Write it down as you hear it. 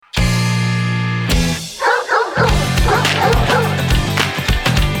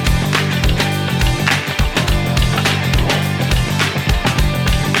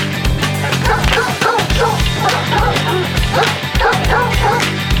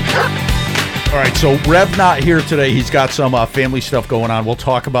All right, so Rev not here today. He's got some family stuff going on. We'll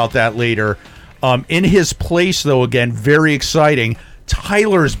talk about that later. In his place, though, again, very exciting.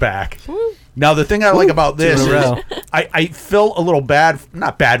 Tyler's back. Now, the thing I like about this is I felt a little bad,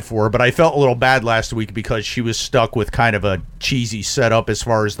 not bad for her, but I felt a little bad last week because she was stuck with kind of a cheesy setup as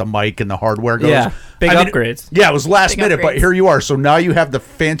far as the mic and the hardware goes. Yeah, big upgrades. Yeah, it was last minute, upgrades. but here you are. So now you have the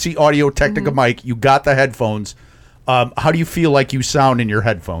fancy Audio-Technica mic. You got the headphones. How do you feel like you sound in your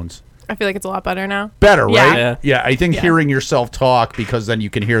headphones? I feel like it's a lot better now. Better, Yeah. right? Yeah, I think hearing yourself talk, because then you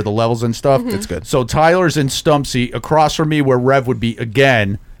can hear the levels and stuff. It's good. So Tyler's in Stumpsy. Across from me, where Rev would be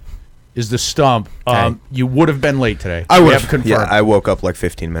again, is the Stump. Okay. You would have been late today. I We would have confirmed. Yeah, I woke up like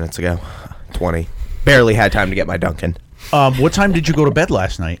 15 minutes ago. 20. Barely had time to get my Dunkin'. What time did you go to bed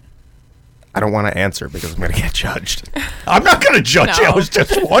last night? I don't want to answer because I'm going to get judged. I'm not going to judge you. I No. was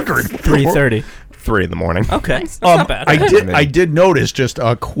just wondering. 3:30. 3 in the morning. Okay, that's not bad. I did notice, just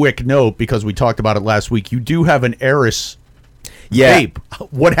a quick note, because we talked about it last week. You do have an Eris Yeah. vape.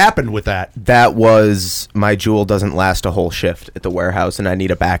 What happened with that? That was my Juul doesn't last a whole shift at the warehouse, and I need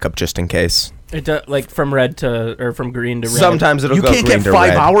a backup just in case. It like from red to or from green to red. Sometimes it'll You go can't green get to 5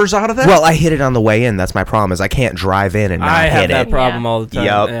 red. hours out of that? Well, I hit it on the way in. That's my problem. Is I can't drive in and not I have hit that it. problem Yeah. all the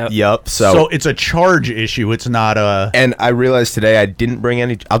time. Yep. so it's a charge issue. It's not a... And I realized today I didn't bring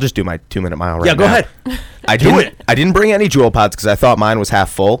any. I'll just do my 2-minute mile right Yeah, go now. ahead. I Do didn't. it. I didn't bring any Juul pods because I thought mine was half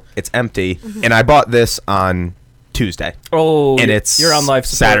full. It's empty, and I bought this on Tuesday, Oh, and it's you're on life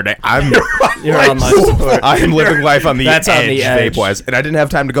support. Saturday. I'm You're on life support. I'm living life on the That's edge, on the edge. vape-wise, and I didn't have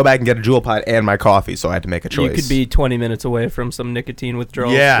time to go back and get a Juul pod and my coffee, so I had to make a choice. You could be 20 minutes away from some nicotine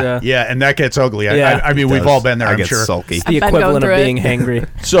withdrawals. Yeah, and that gets ugly. Yeah. I mean, It we've does. all been there, I I'm get sure. sulky. It's the I've been equivalent of going being through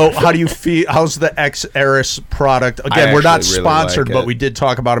hangry. So how do you feel? How's the Eris product? Again, we're not actually really sponsored, like but it. we did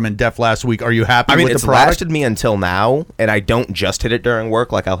talk about them in depth last week. Are you happy I mean, with it's the product? lasted me until now, and I don't just hit it during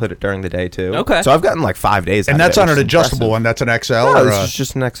work. Like I'll hit it during the day too. Okay. So I've gotten like 5 days. And out of that's it, on which an is adjustable impressive. one. That's an XL. No, or this a- is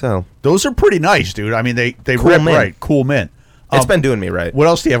just an XL. those are pretty nice, dude. I mean, they Cool rip mint. right. Cool mint. It's been doing me right. What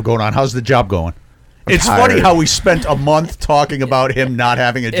else do you have going on? How's the job going? It's funny tired. how we spent a month talking about him not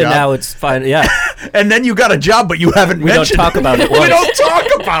having a And job, now it's fine. Yeah. and then you got a job, but you haven't We don't mentioned talk about it we once. don't talk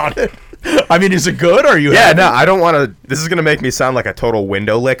about it. I mean, is it good? Or are you? Yeah, happy? no, I don't want to. This is gonna make me sound like a total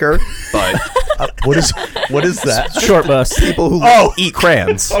window licker, but What is that? Short bus. people who eat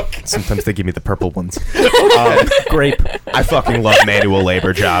crayons, sometimes they give me the purple ones. Grape. I fucking love manual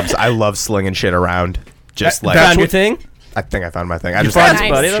labor jobs. I love slinging shit around. Just like Found your thing? I think I found my thing. I You just found like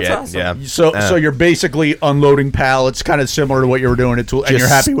it, buddy. shit. That's awesome. Yeah. So you're basically unloading pallets, kind of similar to what you were doing at Tool, and you're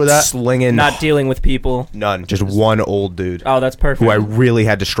happy with that? Slinging Not dealing with people. none. Just one old dude Oh, that's perfect. who I really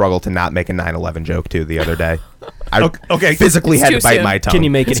had to struggle to not make a 9/11 joke to the other day. I Okay. physically It's had too to bite soon. my tongue. Can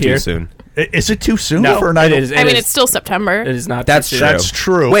you make it It's here? Too soon. Is it too soon No, for a it night? is. I mean, it's still September. It is not. That's too soon. true. That's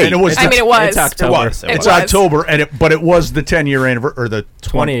true. Wait, and it was. I mean, it was. It's October. Well, It it's was. October, but it was the 10-year anniversary or the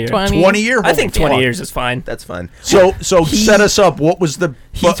 20 year. 20 year. I think Holy 20 fuck. years is fine. That's fine. So He- set us up. What was the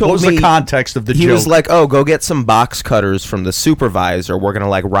what told was the me- context of the He joke? was like, "Oh, go get some box cutters from the supervisor. We're gonna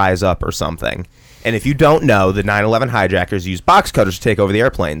like rise up or something." And if you don't know, the 9/11 hijackers used box cutters to take over the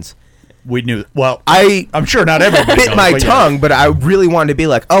airplanes. we knew. Well, I'm sure not everybody bit knows, my but yeah. tongue, but I really wanted to be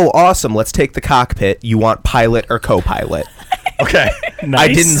like, "Oh, awesome! Let's take the cockpit. You want pilot or co-pilot?" Okay. I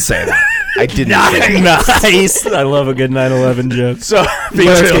Nice. didn't say that. I didn't. Say that. Nice. I love a good 9/11 joke. So me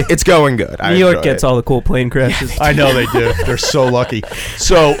But too. it's going good. I New York enjoy gets it. all the cool plane crashes. I know they do. They're so lucky.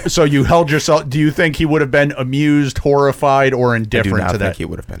 So you held yourself. Do you think he would have been amused, horrified, or I do indifferent not to think that? he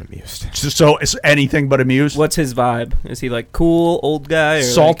would have been amused. So it's anything but amused. What's his vibe? Is he like cool old guy? Or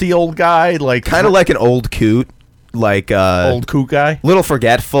Salty old guy, like Kind of like an old coot, like old kook guy. little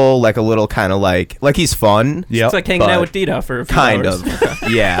forgetful, like a little kind of like he's fun. Yep. It's like hanging but out with Dita for a few Kind hours. of,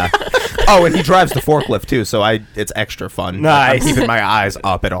 yeah. Oh, and he drives the forklift too, so it's extra fun. Nice. I'm keeping my eyes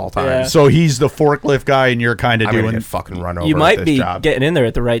up at all times. Yeah. So he's the forklift guy, and you're kind of I'm gonna doing. get fucking run over. You at might this be job. getting in there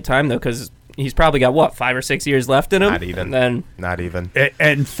at the right time though, because he's probably got what 5 or 6 years left in him. Not even. And then Not even.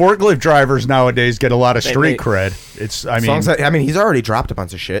 And forklift drivers nowadays get a lot of They- street they- cred. It's. I As mean, long as I mean, he's already dropped a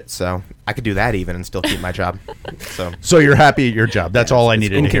bunch of shit, so I could do that even and still keep my job. So so you're happy at your job. That's all I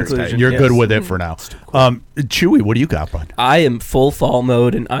needed in to hear. conclusion, You're good yes. with it for now. Chewy, what do you got, bud? I am full fall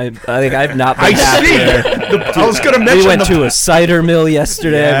mode, and I think I've not been I happier. see. I was going to mention We went the- to a cider mill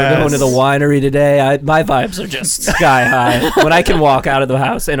yesterday. We're going to the Yes. winery today. My vibes are just sky high. When I can walk out of the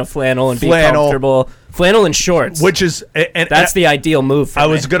house in a flannel and be Flannel. comfortable. Flannel and shorts. which is and That's the ideal move for I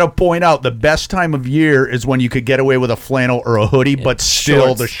me. was going to point out the best time of year is when you could get away with a flannel or a hoodie, but still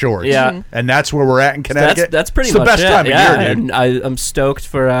Shorts. the shorts. Yeah. And that's where we're at in Connecticut. That's pretty it's much the best it. time of Yeah, year, dude. and I'm stoked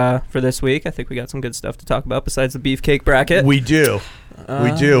for this week. I think we got some good stuff to talk about besides the beefcake bracket. We do.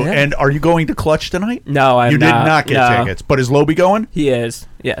 We do. Yeah. And are you going to Clutch tonight? No, I'm You did not get no. tickets. But is Lobie going? He is.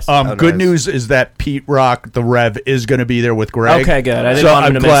 Yes. Good nice. news is that Pete Rock, the Rev, is going to be there with Greg. Okay, good. I didn't want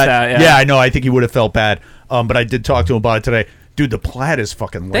him to miss that, yeah. I know. I think he would have felt bad. But I did talk to him about it today. Dude, the plaid is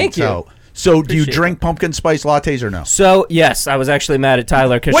fucking lights Thank you. out. So do you Appreciate drink pumpkin spice lattes or no? So yes, I was actually mad at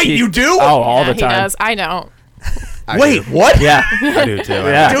Tyler because Wait, you do? Oh, all the He time. does. I don't. Wait, what? Yeah. I do too.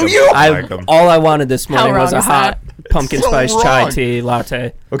 Yeah. Do you? All I wanted this morning wrong was a is hot pumpkin So spice chai wrong. tea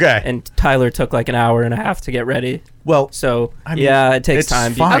latte. Okay. And Tyler took like an hour and a half to get ready. Well, So I mean, yeah, it takes it's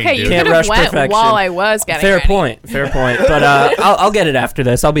time. fine. Okay, dude. you Can't could have rush went perfection. while I was getting Fair ready. point. Fair point. But I'll get it after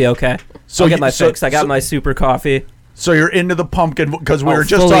this. I'll be okay. So I'll get you- my so- fix. I got so- my super coffee. So you're into the pumpkin because we Oh, were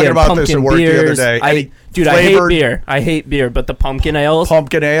just fully talking in about this at pumpkin work the other beers. day. Any I hate flavored beer. I hate beer, but the pumpkin ales.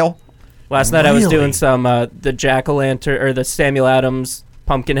 pumpkin ale. Last night I was Really? doing some the jack-o'-lantern or the Samuel Adams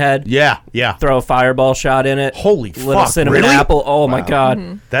pumpkin head. Yeah, yeah. Throw a fireball shot in it. Holy little fuck! cinnamon really? apple. Oh my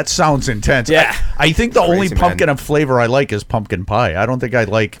god. That sounds intense. Yeah. I think the only Crazy, pumpkin man. of flavor I like is pumpkin pie. I don't think I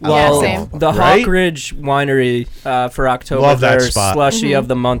like. Well, same. the Right? Hawk Ridge Winery for October, Love that their spot. slushy of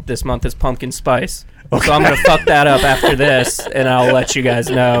the month this month is pumpkin spice. So I'm gonna fuck that up after this, and I'll let you guys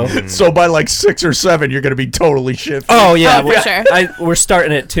know. So by like 6 or 7, you're going to be totally shit. Oh yeah, Oh, for sure. we're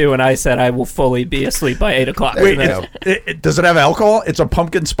starting at 2, and I said I will fully be asleep by 8 o'clock. Wait, tonight. does it have alcohol? It's a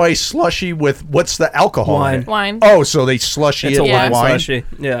pumpkin spice slushy with what's the alcohol? Wine. In it? Wine. Oh, so they slushy It's it a with wine wine. slushy.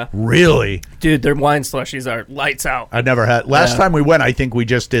 Yeah, Really? dude, their wine slushies are lights out. I never had. Last Yeah. time we went, I think we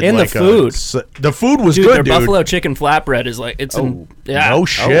just did And the like food. the food was Dude, good, their dude. buffalo chicken flatbread is like it's yeah. No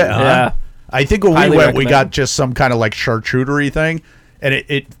shit, huh? Yeah. I think when we Highly went, we recommend. got just some kind of like charcuterie thing, and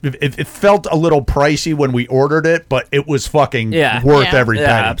it felt a little pricey when we ordered it, but it was fucking Yeah. worth Yeah. every Yeah,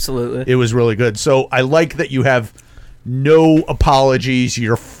 penny. absolutely. It was really good. So I like that you have no apologies.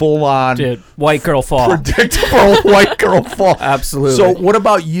 You're full on Dude, white girl fall. predictable white girl fall. Absolutely. So what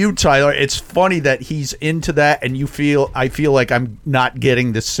about you, Tyler? It's funny that he's into that, and I feel like I'm not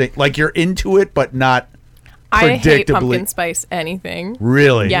getting the same. Like you're into it, but not. I hate predictably. pumpkin spice anything.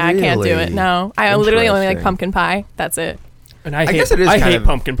 Really? Yeah, I can't do it. Really? No, I literally only like Interesting. pumpkin pie. That's it. And I guess it is kind hate of-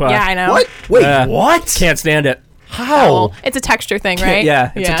 pumpkin pie. Yeah, I know. What? Wait, Yeah. what? Can't stand it. How? Well, it's a texture thing, right?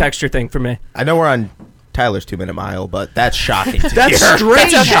 Yeah, it's a texture thing for me. I know we're on Tyler's 2-minute mile, but that's shocking. To That's hear.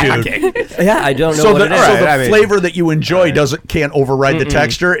 strange, dude. Yeah, I don't know So what the, it is. so Alright, the I mean- flavor that you enjoy can't override the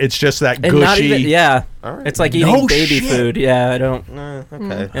texture. It's just that And not gushy. even, yeah. Alright. It's like eating No baby shit. food. Yeah, I don't.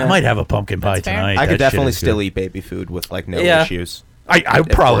 Okay. I might have a pumpkin pie That's fair. tonight. I That could shit definitely is still good. eat baby food with like no Yeah. issues. I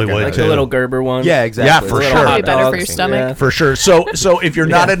probably we're would gonna too. The little Gerber one. Yeah, exactly. Yeah, for Little sure. hot Probably better for dogs. your stomach. Yeah. For sure. So if you're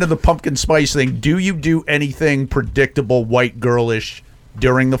not Yeah. into the pumpkin spice thing, do you do anything predictable, white girlish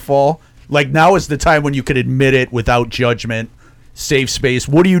during the fall? Like now is the time when you could admit it without judgment, safe space.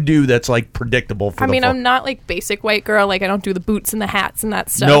 What do you do that's like predictable for I the mean, fall? I'm not like basic white girl. Like I don't do the boots and the hats and that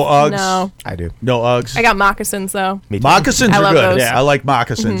stuff. No Uggs? No, I do. No Uggs. I got moccasins though. Me too. Moccasins I are love good. those. Yeah, I like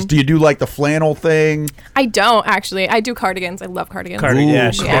moccasins. Do you do like the flannel thing? I don't actually. I do cardigans. I love cardigans. Cardi- Ooh,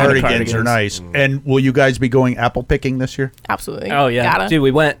 yeah, she's into cardigans cardigans. are nice. And will you guys be going apple picking this year? Absolutely. Oh yeah, Gotta. dude.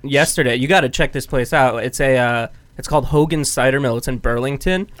 We went yesterday. You got to check this place out. It's a. It's called Hogan's Cider Mill. It's in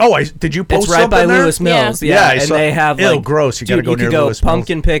Burlington. Oh, did you post It's right by something there? Lewis Mills. Yeah, Yeah, I and saw- they have Ew, like gross. You gotta dude, go you near could go Lewis Mills.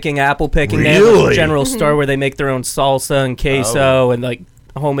 pumpkin picking, apple picking. They have Really? a general store where they make their own salsa and queso and like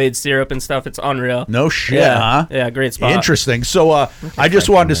homemade syrup and stuff. It's unreal. No shit, Yeah, huh? yeah, great spot. Interesting. So I just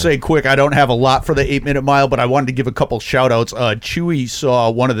wanted to say quick, I don't have a lot for the 8-minute mile, but I wanted to give a couple shout outs. Chewy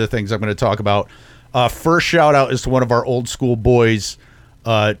saw one of the things I'm going to talk about. First shout out is to one of our old school boys,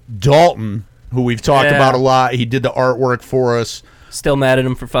 Dalton, who we've talked Yeah. about a lot. He did the artwork for us. Still mad at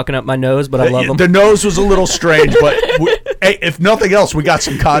him for fucking up my nose, but I love him. The nose was a little strange, but hey, if nothing else, we got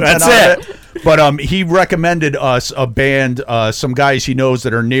some content That's out of it. But he recommended us a band, some guys he knows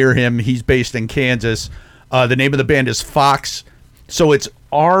that are near him. He's based in Kansas. The name of the band is Fox. So it's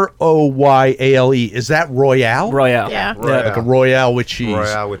Royale. Is that Royale? Royale. Yeah. Like a Royale with cheese.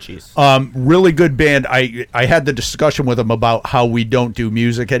 Royale with cheese. Really good band. I had the discussion with him about how we don't do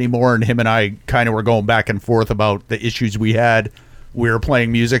music anymore, and him and I kind of were going back and forth about the issues we had. We were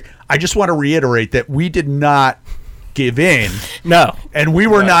playing music. I just want to reiterate that we did not give in, No. and we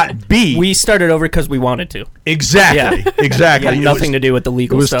were not beat. We started over because we wanted to. exactly, Yeah. exactly. Yeah, nothing to do with the It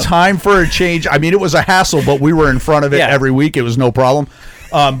legal was stuff. time for a change. I mean, it was a hassle, but we were in front of it Yeah. every week. It was no problem.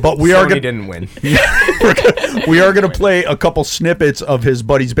 But we are Sony going didn't win. we are going to play a couple snippets of his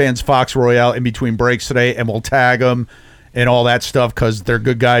buddy's band's Fox Royale in between breaks today, and we'll tag them and all that stuff because they're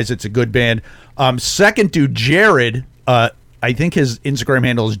good guys. It's a good band. Second dude, Jared. I think his Instagram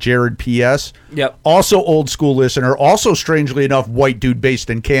handle is Jared PS. Yep. Also old school listener. Also, strangely enough, white dude based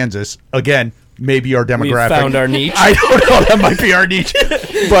in Kansas. Again, maybe our demographic. We found our niche. I don't know. That might be our niche.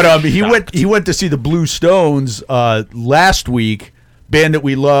 But he went to see the Blue Stones last week. Band that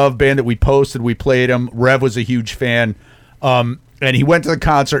we love, band that we posted. We played them. Rev was a huge fan. And he went to the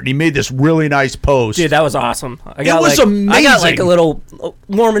concert and he made this really nice post. Dude, that was awesome. It was amazing. I got like a little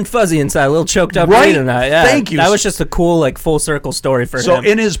warm and fuzzy inside, a little choked up Right? reading that. Yeah, Thank you. That was just a cool, like, full circle story for him. So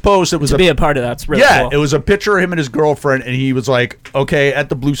in his post, it was to be a part of that's really yeah, cool. it was a picture of him and his girlfriend, and he was like, okay, at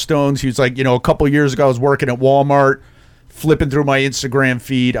the Blue Stones. He was like, a couple years ago, I was working at Walmart, flipping through my Instagram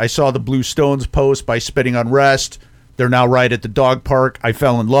feed. I saw the Blue Stones post by Spitting on Rest. They're now right at the dog park. I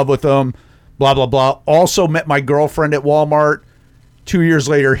fell in love with them, blah, blah, blah. Also met my girlfriend at Walmart. 2 years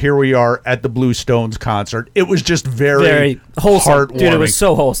later, here we are at the Blue Stones concert. It was just very wholesome. heartwarming. Dude, it was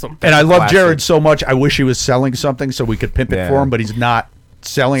so wholesome. And I love Classic. Jared so much. I wish he was selling something so we could pimp it for him, but he's not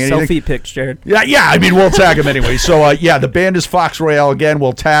selling anything. Selfie pics, Jared. Yeah, I mean, we'll tag him anyway. So, the band is Fox Royale again.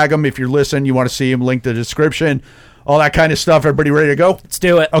 We'll tag him if you're listening. You want to see him, link the description, all that kind of stuff. Everybody ready to go? Let's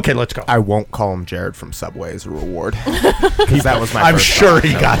do it. Okay, let's go. I won't call him Jared from Subway as a reward. Because that was my I'm first sure thought.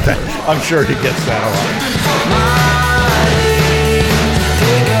 he got that. I'm sure he gets that a lot.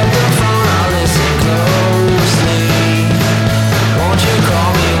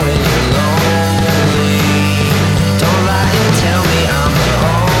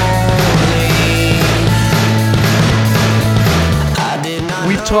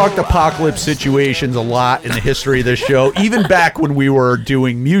 We've talked apocalypse situations a lot in the history of this show, even back when we were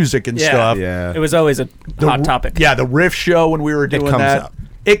doing music and stuff. Yeah. It was always a hot topic. Yeah, the Riff Show when we were doing comes that. up.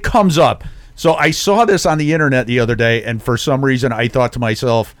 It comes up. So I saw this on the internet the other day, and for some reason I thought to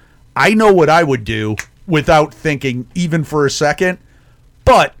myself, I know what I would do without thinking even for a second,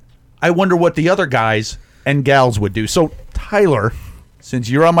 but I wonder what the other guys and gals would do. So Tyler, since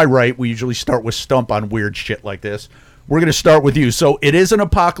you're on my right, we usually start with Stump on weird shit like this. We're going to start with you. So it is an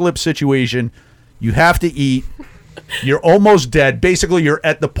apocalypse situation. You have to eat. You're almost dead. Basically, you're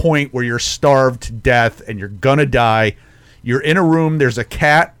at the point where you're starved to death and you're going to die. You're in a room. There's a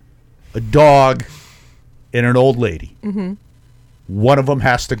cat, a dog, and an old lady. Mm-hmm. One of them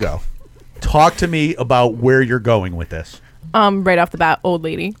has to go. Talk to me about where you're going with this. Right off the bat, old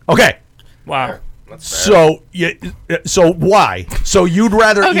lady. Okay. Wow. So why? So you'd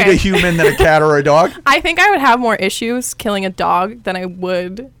rather eat Okay. a human than a cat or a dog? I think I would have more issues killing a dog than I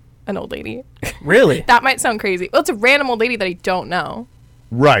would an old lady. Really? That might sound crazy. Well, it's a random old lady that I don't know.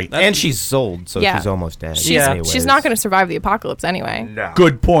 Right. And she's old, so Yeah. she's almost dead. She's not going to survive the apocalypse anyway. No.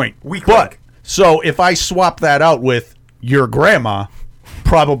 Good point. But so if I swap that out with your grandma,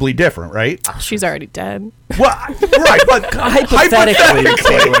 probably different, right? She's already dead. Well, right, but Hypothetically,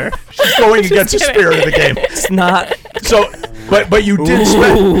 Taylor. she's going against the kidding. spirit of the game. It's not. So, but you did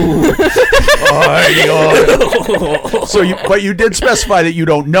but you did specify that you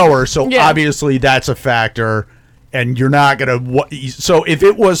don't know her, so Yeah. obviously that's a factor, and you're not gonna. So if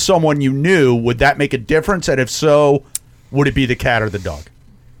it was someone you knew, would that make a difference? And if so, would it be the cat or the dog?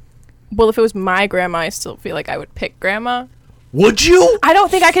 Well, if it was my grandma, I still feel like I would pick grandma. Would you? I don't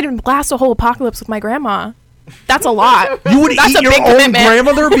think I could last a whole apocalypse with my grandma. That's a lot. You would That's eat a your big own commitment.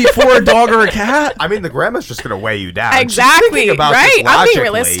 grandmother before a dog or a cat? I mean, the grandma's just going to weigh you down. She's Exactly, thinking about this right? I'm being logically.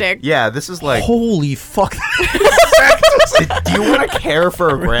 realistic. Yeah, this is like, Holy fuck! do you want to care for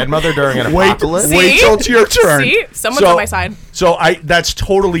a grandmother during an Wait, apocalypse? See? wait till it's your turn. See? Someone's on my side. So that's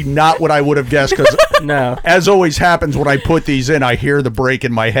totally not what I would have guessed, because No. as always happens when I put these in, I hear the break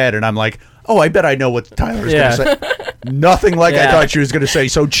in my head, and I'm like, oh, I bet I know what Tyler's Yeah. going to say. Nothing like I Yeah. thought she was going to say.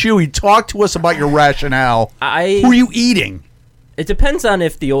 So, Chewy, talk to us about your rationale. Who are you eating? It depends on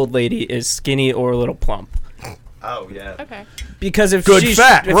if the old lady is skinny or a little plump. Oh, yeah. Okay. Because if Good she's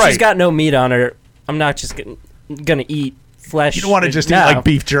fat, if right. she's got no meat on her, I'm not just gonna eat flesh. You don't want to just No. eat like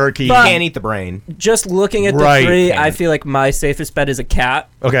beef jerky. But- Can't eat the brain. Just looking at Right. the three, Can't. I feel like my safest bet is a cat.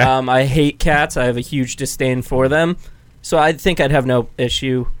 Okay. I hate cats. I have a huge disdain for them. So I think I'd have no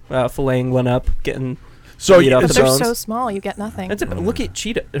issue filleting one up, getting So meat off you- the They're bones. so small, you get nothing. Look at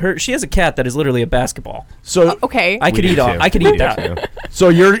Cheetah. She has a cat that is literally a basketball. So, Okay. I could do eat all. too. I could We eat do that. too. so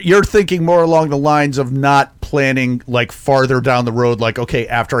you're thinking more along the lines of not planning like farther down the road, like, okay,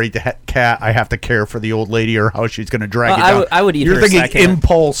 after I eat the cat, I have to care for the old lady or how she's going to drag it down. I would eat You're her thinking second.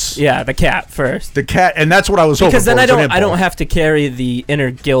 impulse. Yeah, the cat first. The cat, and that's what I was hoping Because then for, I was an don't impulse. have to carry the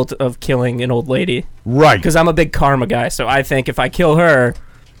inner guilt of killing an old lady. Right. Because I'm a big karma guy, so I think if I kill her,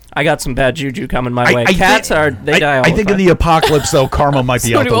 I got some bad juju coming my way. I Cats think- they die all I the think time. in the apocalypse, though, karma might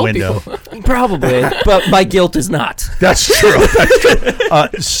be So out do the old window. people. Probably, but my guilt is not. That's true. That's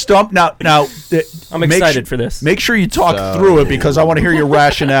true. Stump now. I'm excited for this. Make sure you talk So- through it because I want to hear your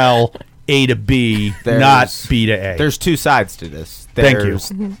rationale A to B, There's- not B to A. There's two sides to this. Thank you. There's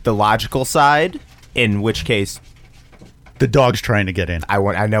the logical side, in which case The dog's trying to get in.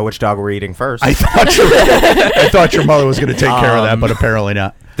 I know which dog we're eating first. I thought your mother was going to take care of that, but apparently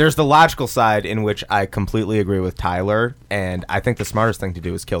not. There's the logical side in which I completely agree with Tyler, and I think the smartest thing to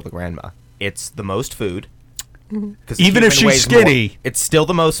do is kill the grandma. It's the most food. 'Cause the Even if human she's weighs more. skinny. It's still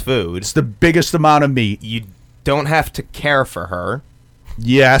the most food. It's the biggest amount of meat. You don't have to care for her.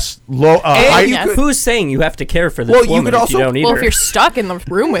 Yes. Low. And you Yes. could- Who's saying you have to care for this Well, you woman could if also- you don't eat Well, her? if you're stuck in the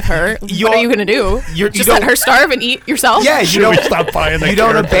room with her, what You're- are you gonna do? you Just don't- let her starve and eat yourself? Yeah, you Should we don't stop buying the You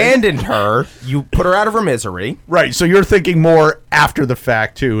don't carrot thing? abandon her. You put her out of her misery. Right. So you're thinking more after the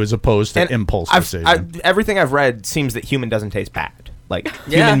fact too, as opposed to And impulse I've- decision. everything I've read seems that human doesn't taste bad. Like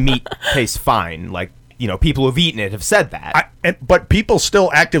Yeah. human meat tastes fine. Like people who've eaten it have said that. But people still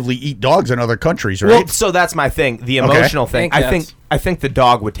actively eat dogs in other countries, right? Well, so that's my thing. The Okay. emotional thing. I think I think the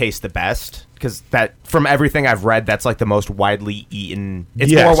dog would taste the best because that from everything I've read, that's like the most widely eaten.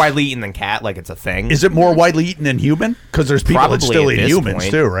 It's Yes. more widely eaten than cat. Like it's a thing. Is it more widely eaten than human? Because there's people that still at eat this humans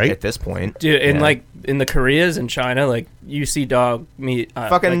point, too, right? At this point, Dude, in Yeah. like in the Koreas and China, like you see dog meat,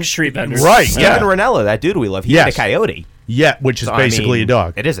 Fucking like street vendors. Right, Steven yeah. Ranella, that dude we love, he Yes. ate a coyote. Yeah, which is So, I basically mean, a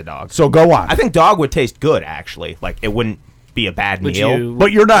dog. It is a dog. So go on. I think dog would taste good actually. Like it wouldn't be a bad Would meal. you,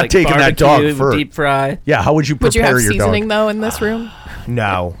 But you're not like, taking that dog barbecue, for- deep fry. yeah, how would you prepare Would you have your seasoning dog? though in this room?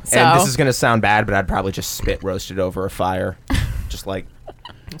 No. So- And this is gonna sound bad, but I'd probably just spit roasted over a fire. Just like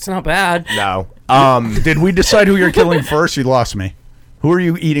It's not bad. no. Did we decide who you're killing first? You lost me. Who are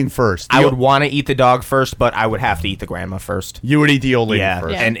you eating first? I would want to eat the dog first, but I would have to eat the grandma first. You would eat the old lady Yeah,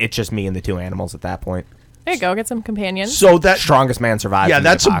 first. Yeah. and it's just me and the two animals at that point. There you go. Get some companions. So that Strongest man survives. yeah, in the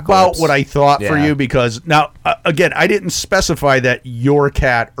that's about apocalypse. what I thought for Yeah. you because now again, I didn't specify that your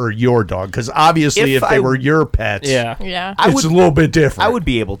cat or your dog because obviously If if they I- were your pets, Yeah. yeah. I it's would- a little bit different. I would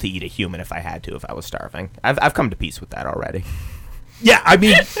be able to eat a human if I had to, if I was starving. I've come to peace with that already. yeah, I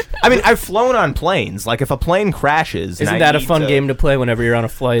mean, I've flown on planes. Like if a plane crashes, and Isn't I that a need fun game to play whenever you're on a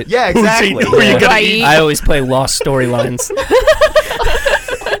flight? Yeah, Who's exactly. eating- who are you Yeah. gonna Right. eat? I always play lost storylines.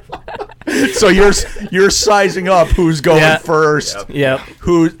 So you're sizing up who's going Yeah. first, Yep.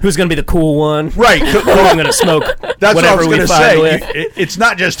 who's gonna be the cool one? right. Who I'm gonna smoke? That's what I whatever was we going to find say. with. It's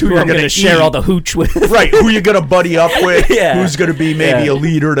not just who, Who you're I'm going gonna to share all the hooch with? right. Who you're going to buddy up with? Yeah. Who's going to be maybe Yeah. a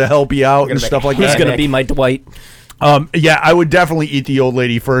leader to help you out and make stuff like Who's that? gonna be my Dwight? Yeah, I would definitely eat the old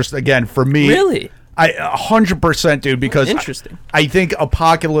lady first. Again, for me, Really? I 100% dude because Interesting. I think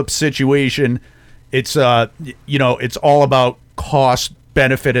apocalypse situation. It's it's all about cost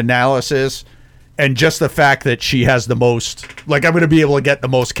benefit analysis. And just the fact that she has the most, like, I'm going to be able to get the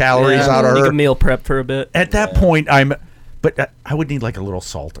most calories out of You her. can meal prep for a bit. At that point, but I would need like a little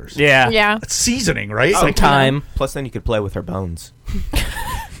salt or something. Yeah. Yeah. It's seasoning, right? Some time. Plus, then you could play with her bones.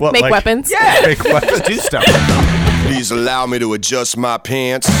 What, Make like- weapons. Make weapons. Do stuff. Please allow me to adjust my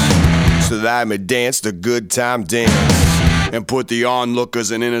pants so that I may dance the good time dance and put the onlookers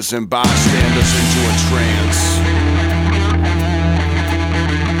and innocent bystanders into a trance.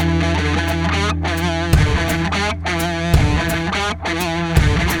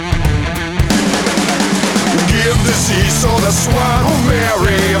 Give the seas or the swine who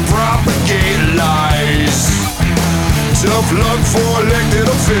marry and propagate lies. Tough luck for elected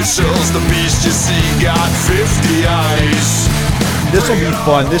officials. The beast you see got 50 eyes. This will be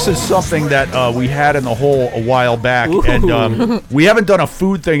fun. This is something that we had in the hole a while back, and we haven't done a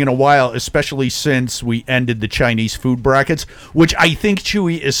food thing in a while, especially since we ended the Chinese food brackets, which I think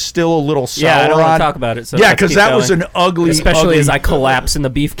Chewy is still a little sour Yeah, I don't on. want to talk about it. So yeah, let's because keep that was going. an ugly, Especially ugly- as I collapse in the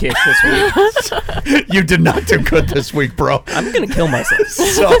beef cake this week. You did not do good this week, bro. I'm gonna kill myself.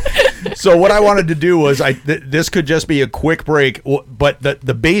 So what I wanted to do was this could just be a quick break, but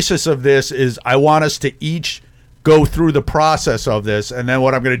the basis of this is I want us to each go through the process of this, and then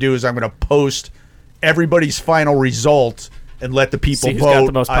what I'm going to do is I'm going to post everybody's final result and let the people See who's got vote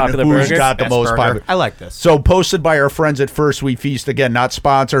the most on popular who's burger? got the Best most burger. popular. I like this. So posted by our friends at First We Feast. Again, not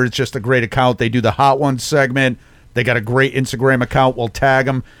sponsored. It's just a great account. They do the Hot Ones segment. They got a great Instagram account. We'll tag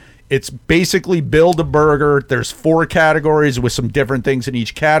them. It's basically build a burger. There's 4 categories with some different things in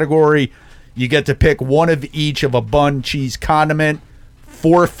each category. You get to pick one of each of a bun, cheese, condiment.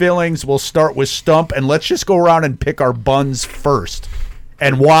 4 fillings. We'll start with Stump, and let's just go around and pick our buns first.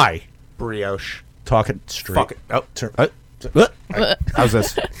 And why? Brioche. Talking straight. Fuck it. Oh, How's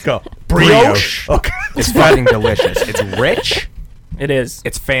this? go. Brioche. Okay. It's fucking delicious. It's rich. It is.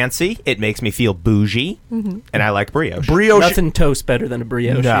 It's fancy. It makes me feel bougie, and I like brioche. Brioche. Nothing toasts better than a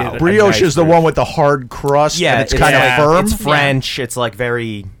brioche. No. either. Brioche nice is the brioche. one with the hard crust. Yeah, and it's kind of yeah, firm. It's French. It's like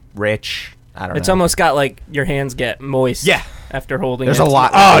very rich. I don't know. It's almost got like your hands get moist. Yeah. after holding There's it. a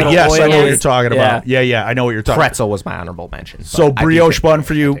lot- Oh, little yes, I know what oily. you're talking about. Yeah, I know what you're talking about. Pretzel was my honorable mention. So but I do brioche think bun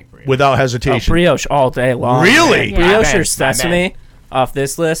for you I think brioche. without Oh, hesitation. brioche all day long. Really? man. Brioche Yeah. or sesame off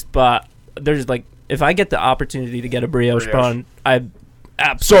this list, but there's like if I get the opportunity to get a brioche bun, I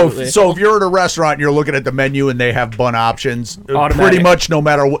absolutely. So if you're at a restaurant and you're looking at the menu and they have bun options, Automatic. pretty much no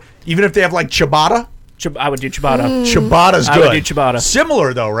matter what, even if they have like ciabatta, I would do ciabatta. ciabatta's I good. would do ciabatta.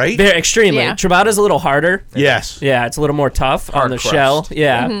 Similar though, right? They're extremely. Yeah. Ciabatta's a little harder. Yes. Yeah, it's a little more tough on Hard the crust. shell.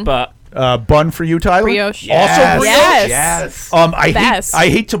 Yeah, but Bun for you, Tyler. Brioche. Also brioche. Yes. Yes. Best. I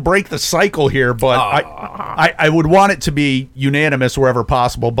hate to break the cycle here, but I would want it to be unanimous wherever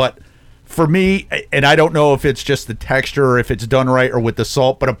possible. But for me, and I don't know if it's just the texture or if it's done right or with the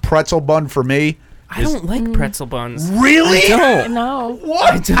salt, but a pretzel bun for me. I don't like pretzel buns. Really? I don't. No.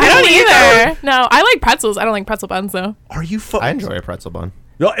 What? I don't either. No, I like pretzels. I don't like pretzel buns though. Are you? I enjoy a pretzel bun.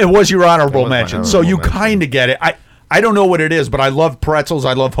 No, it was your honorable It was my mention, so honorable you mention. kind of get it. I don't know what it is, but I love pretzels.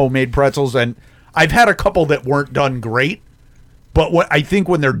 I love homemade pretzels, and I've had a couple that weren't done great. But what I think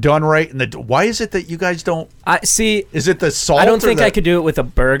when they're done right, and why is it that you guys don't? I see. Is it the salt? I don't or think the- I could do it with a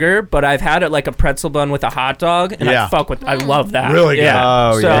burger, but I've had it like a pretzel bun with a hot dog, and Yeah. I love that. Really good. Yeah.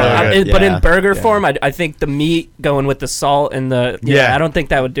 Oh, so, yeah. Really good. but in Yeah. burger Yeah. form, I think the meat going with the salt and the Yeah. I don't think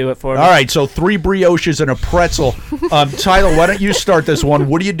that would do it for me. All right, so 3 brioches and a pretzel. Tyler, why don't you start this one?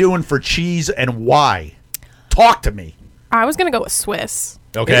 What are you doing for cheese and why? Talk to me. I was gonna go with Swiss.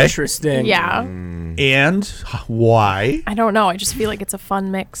 Okay. Interesting. Yeah. And why? I don't know. I just feel like it's a fun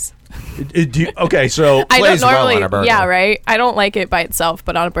mix. Okay, so I don't Plays well normally. on a burger. Yeah, right. I don't like it by itself,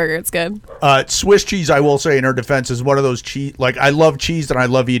 but on a burger, it's good. Swiss cheese, I will say in her defense, is one of those cheese. Like, I love cheese and I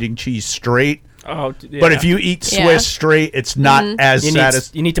love eating cheese straight. Oh, But if you eat Swiss Yeah. straight, it's not as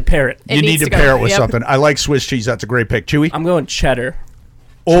satisfying. you need to pair it. It You need needs to to go. pair it with Yep. something. I like Swiss cheese. That's a great pick. Chewy? I'm going cheddar.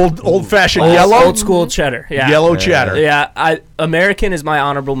 Old fashioned Old- yellow? old school cheddar. Yeah. Yellow cheddar. Yeah, American is my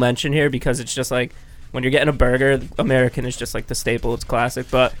honorable mention here because it's just like when you're getting a burger, American is just like the staple. It's classic,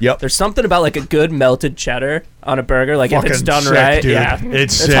 but Yep. there's something about like a good melted cheddar on a burger. Like if it's Fucking done sick, right, dude. yeah,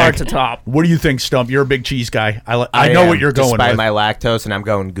 It's hard sick. to top. What do you think, Stump? You're a big cheese guy. I know am, what you're going despite with. my lactose, and I'm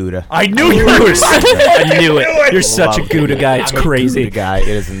going Gouda. I knew you were. I knew it. You're such a Love Gouda guy. It's I'm a crazy. Gouda guy. It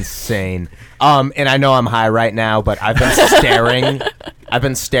is insane. And I know I'm high right now, but I've been staring. I've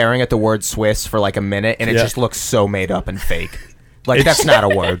been staring at the word Swiss for like a minute, and it Yeah. just looks so made up and fake. Like that's not a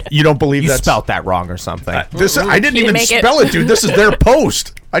word. You don't believe You that's spelt that wrong or something. This I didn't You even make it. spell it, dude. This is their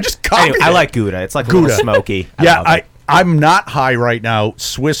post. I just copied Anyway, I it. like Gouda. It's like a Gouda. little smoky. Yeah, love it. I'm not high right now.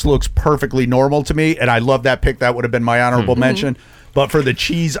 Swiss looks perfectly normal to me, and I love that pick. That would have been my honorable mention. But for the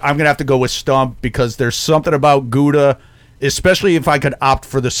cheese, I'm gonna have to go with Stump because there's something about Gouda, especially if I could opt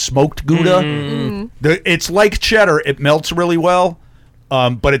for the smoked Gouda. It's like cheddar; it melts really well,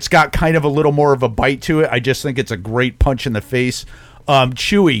 but it's got kind of a little more of a bite to it. I just think it's a great punch in the face.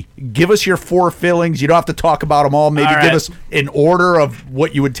 Chewy, give us your 4 fillings. You don't have to talk about them all. Maybe All give right. us an order of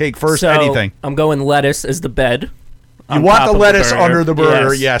what you would take first. So Anything. I'm going lettuce as the bed. You on want top the of lettuce burger. under the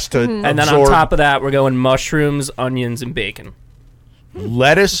burger, Yes. yes, to And then absorb. on top of that, we're going mushrooms, onions, and bacon.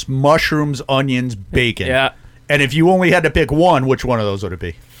 lettuce, mushrooms, onions, bacon. Yeah. And if you only had to pick one, which one of those would it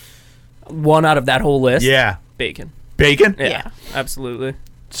be? One out of that whole list. Yeah. Bacon. Bacon? Yeah. Absolutely.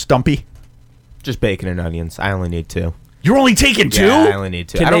 Stumpy? Just bacon and onions. I only need 2. You're only taking 2? Yeah, I only need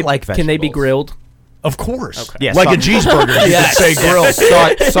 2. I don't like vegetables. Can they be grilled? Of course. Okay. Yeah, like a sauteed. cheeseburger, you Yes. could say grilled.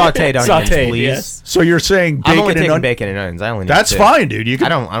 Sauteed onions, Sauteed, please. yes. So you're saying I'm bacon only and taking onions? bacon and onions. I only need That's 2. fine, dude. You I can.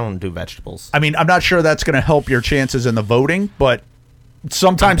 don't do vegetables. I mean, I'm not sure that's going to help your chances in the voting, but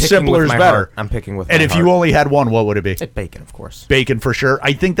sometimes picking simpler with is my better. heart. I'm picking with And my if heart. you only had one, what would it be? Bacon, of course. Bacon for sure.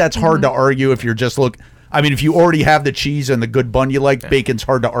 I think that's hard to argue if you're just I mean, if you already have the cheese and the good bun you like, bacon's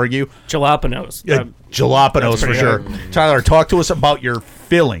hard to argue. Jalapenos. Jalapenos for pretty sure. good. Tyler, talk to us about your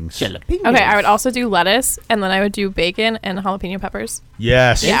fillings. Okay, I would also do lettuce, and then I would do bacon and jalapeno peppers.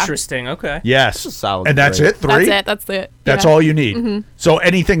 Yes. Yeah. Interesting. Okay. Yes. a solid And that's grade. it? 3? That's it. That's Yeah. all you need. So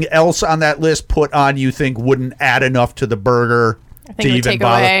anything else on that list put on you think wouldn't add enough to the burger I think to it would even take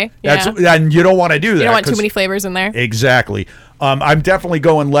bother? away. And you don't want to do that. You don't want too 'cause- many flavors in there. Exactly. I'm definitely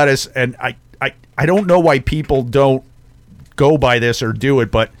going lettuce, and I don't know why people don't go by this or do it,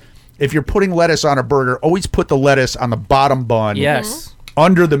 but if you're putting lettuce on a burger, always put the lettuce on the bottom bun Yes.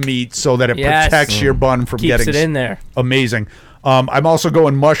 under the meat so that it Yes. protects your bun from Keeps getting it in there. amazing. I'm also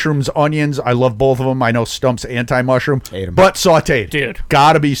going mushrooms, onions. I love both of them. I know Stump's anti-mushroom, Hate 'em. but sautéed. Dude.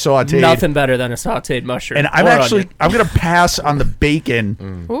 Gotta be sautéed. Nothing better than a sauteed mushroom. And I'm or actually onion. I'm gonna pass on the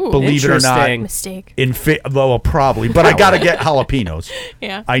bacon. Ooh, Believe it or not, Interesting. mistake. well, probably, but I gotta get jalapenos.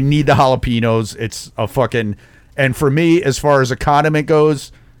 Yeah. I need the jalapenos. It's a fucking, and for me, as far as a condiment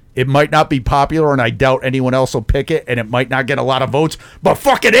goes, It might not be popular, and I doubt anyone else will pick it, and it might not get a lot of votes. But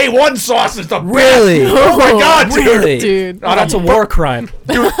fucking A1 sauce is the best. Really? Oh my god, dude! Really? Dude. Oh, that's a war crime.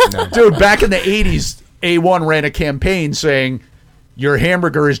 Dude, back in the 80s, A1 ran a campaign saying your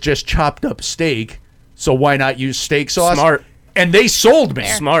hamburger is just chopped up steak, so why not use steak sauce? Smart. And they sold me.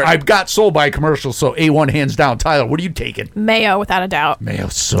 Smart. I got sold by a commercial, so A1 hands down. Tyler, what are you taking? Mayo, without a doubt.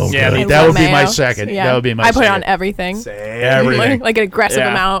 Mayo's so Yeah, good. me That I would love be my mayo. second. Yeah. That would be my I put second. it on everything. Everything. Like an aggressive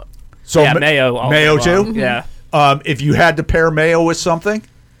Yeah. amount. So Yeah, mayo. all Mayo day too? long. Yeah. If you had to pair mayo with something,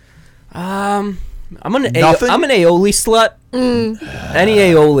 I'm an Nothing? I'm an aioli slut. Any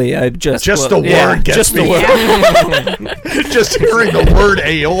aioli, I just the word gets just me. the word. just hearing the word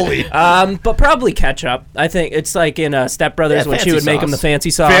aioli. But probably ketchup. I think it's like in Step Brothers when she fancy would make him the sauce.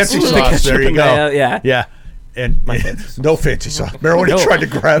 fancy sauce. Fancy The sauce. ketchup There you and go. mayo, yeah. Yeah. And no fancy sauce. Remember when he No. tried to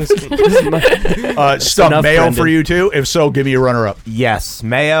grab it? Stump, enough, mayo for Brendan. you too? If so, give me a runner-up. Yes,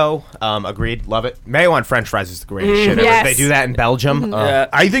 mayo. Agreed. Love it. Mayo on French fries is the greatest shit ever. Yes. They do that in Belgium. Yeah.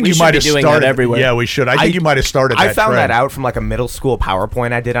 I think We you should might be have doing started that everywhere. Yeah, we should. I think you might have started that I found trend. that out from like a middle school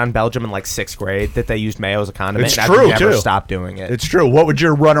PowerPoint I did on Belgium in like 6th grade that they used mayo as a condiment. It's and true, I've never too. stopped doing it. It's true. What would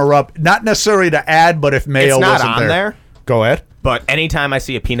your runner-up? Not necessarily to add, but if mayo It's not wasn't on there. Go ahead. But anytime I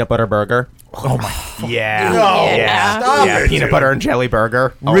see a peanut butter burger, oh my, yeah, No. Yeah. Stop yeah, it, peanut dude. butter and jelly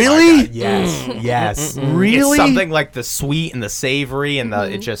burger. Oh my Really? God, yes, yes. Really? It's something like the sweet and the savory and the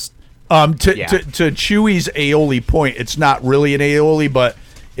it just. To Yeah. Chewy's aioli point, it's not really an aioli, but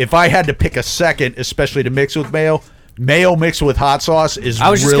if I had to pick a second, especially to mix with mayo mixed with hot sauce is I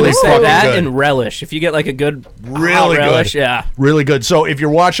was just really gonna say fucking that good. and relish. If you get like a good Really hot good. relish, yeah. Really good. So if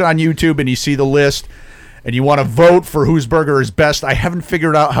you're watching on YouTube and you see the list and you want to vote for whose burger is best, I haven't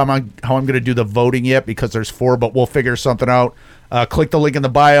figured out how I'm going to do the voting yet because there's 4, but we'll figure something out. Click the link in the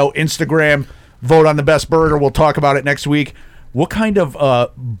bio, Instagram, vote on the best burger. We'll talk about it next week. What kind of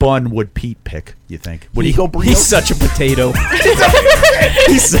bun would Pete pick, you think? Would he go burrito? He's such a potato.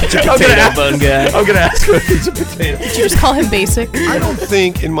 He's such a gonna potato ask- bun guy. I'm going to ask him if he's a potato. Did you just call him basic? I don't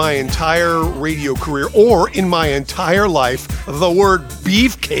think in my entire radio career or in my entire life the word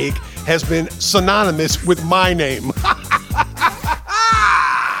beefcake has been synonymous with my name.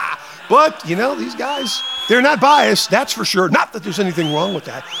 But, you know, these guys, they're not biased, that's for sure. Not that there's anything wrong with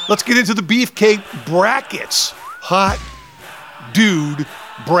that. Let's get into the beefcake brackets. Hot dude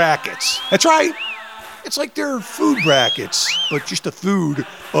brackets. That's right. It's like they're food brackets, but just a food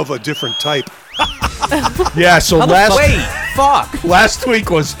of a different type. Yeah, so Fuck. last week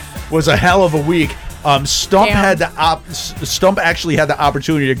was a hell of a week. Stump Damn. Stump actually had the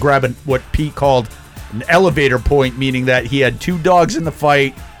opportunity to grab what Pete called an elevator point, meaning that he had 2 dogs in the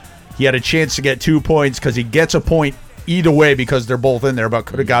fight. He had a chance to get 2 points because he gets a point either way because they're both in there, but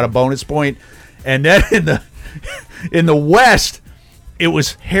could have got a bonus point. And then in the West, it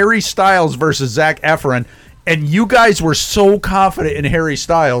was Harry Styles versus Zac Efron, and you guys were so confident in Harry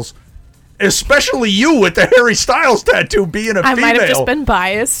Styles, especially you with the Harry Styles tattoo being a I female. might have just been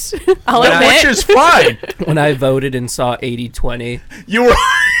biased. I'll Yeah, admit. which is fine. When I voted and saw 80-20, You were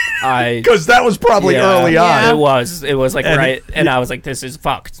I because that was probably early on. Yeah. It was like And right, and I was like, this is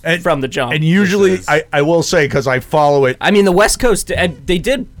fucked And- from the jump. And usually, This is- I will say because I follow it. I mean, the West Coast, they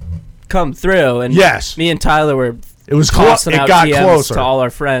did come through, and Yes. me and Tyler were It was tossing it out got DMs closer. to all our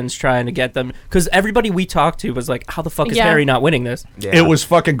friends trying to get them because everybody we talked to was like, how the fuck is Yeah. Harry not winning this? Yeah. It was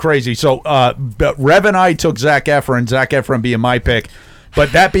fucking crazy. So, but Rev and I took Zac Efron being my pick.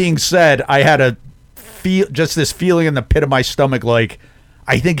 But that being said, I had this feeling in the pit of my stomach, like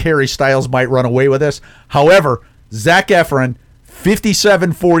I think Harry Styles might run away with this. However, Zac Efron,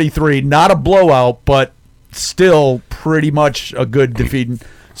 57-43, not a blowout, but still pretty much a good defeat.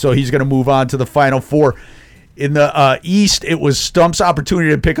 So he's going to move on to the Final Four. In the East, it was Stump's opportunity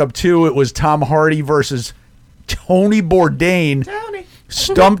to pick up 2. It was Tom Hardy versus Tony Bourdain.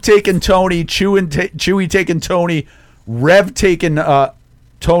 Stump taking Tony, Chewy taking Tony, Rev taking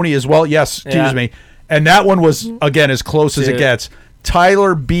Tony as well. Yes, excuse Yeah. me. And that one was, again, as close as it Dude. gets.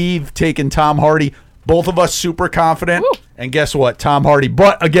 Tyler Beeve taking Tom Hardy. Both of us super confident. Woo. And guess what? Tom Hardy.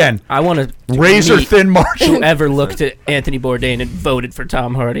 But again, I want to razor thin margin. Whoever looked at Anthony Bourdain and voted for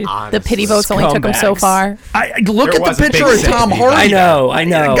Tom Hardy. The pity votes only took him so Scumbags. far. I look There at was the a picture big of Tom sympathy Hardy. I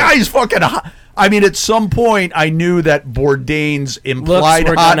know. The guy's fucking hot. I mean, at some point, I knew that Bourdain's implied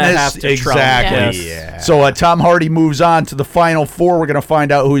were gonna hotness. have to trump. Exactly. Yes. So Tom Hardy moves on to the Final Four. We're going to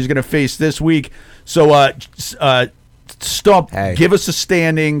find out who he's going to face this week. So Stump, Hey. give us the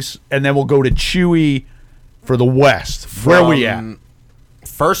standings, and then we'll go to Chewy for the West. Where are we at?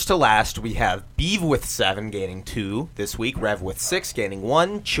 First to last, we have Beeve with 7, gaining 2 this week. Rev with 6, gaining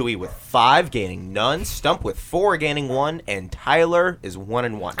 1. Chewy with 5, gaining none. Stump with 4, gaining 1. And Tyler is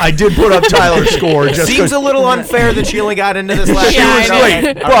 1-1. I did put up Tyler's score. Just Seems a little unfair that she only got into this last Yeah, year. I know.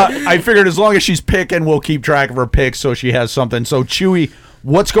 Wait, but I figured as long as she's picking, we'll keep track of her picks so she has something. So, Chewy,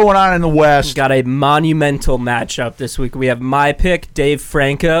 what's going on in the West? Got a monumental matchup this week. We have my pick, Dave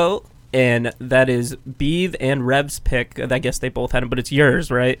Franco, and that is Beeve and Rev's pick. I guess they both had him, but it's yours,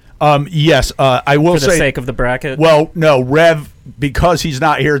 right? Yes, I will For the say. sake of the bracket. Well, no, Rev, because he's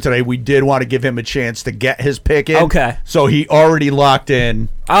not here today, we did want to give him a chance to get his pick in. Okay. So he already locked in.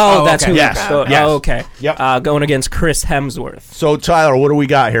 Oh, that's okay. who. Yes. Yes. Oh, okay. Yep. Going against Chris Hemsworth. So, Tyler, what do we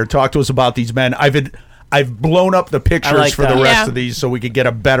got here? Talk to us about these men. I've blown up the pictures like for the that. rest Yeah. of these so we could get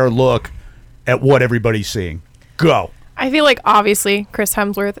a better look at what everybody's seeing. Go. I feel like obviously Chris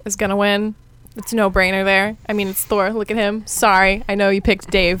Hemsworth is gonna win. It's no brainer there. I mean, it's Thor. Look at him. Sorry, I know you picked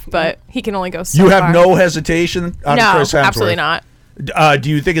Dave, but he can only go so You have far. no hesitation on No, Chris Hemsworth? absolutely not. Do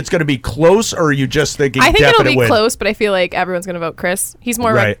you think it's going to be close, or are you just thinking I think definite it'll be win? close, but I feel like everyone's gonna vote Chris. He's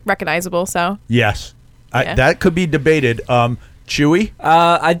more Right. recognizable. So Yes. Yeah. That could be debated. Chewy?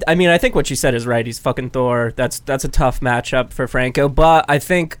 I mean, I think what you said is right. He's fucking Thor. That's a tough matchup for Franco, but I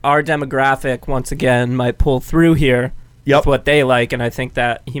think our demographic once again might pull through here Yep. with what they like, and I think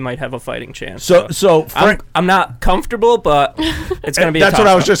that he might have a fighting chance. So Frank, I'm not comfortable, but it's going to be. that's what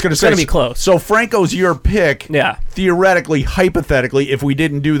I was just going to say. It's going to be close. So Franco's your pick. Yeah. Theoretically, hypothetically, if we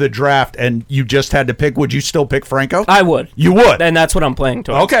didn't do the draft and you just had to pick, would you still pick Franco? I would. You would. And that's what I'm playing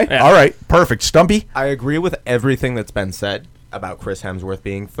towards. Okay. Yeah. All right. Perfect. Stumpy? I agree with everything that's been said about Chris Hemsworth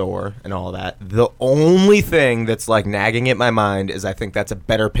being Thor and all that. The only thing that's like nagging at my mind is I think that's a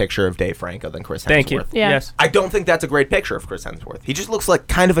better picture of Dave Franco than Chris Hemsworth. Thank you. Yeah. Yes. I don't think that's a great picture of Chris Hemsworth. He just looks like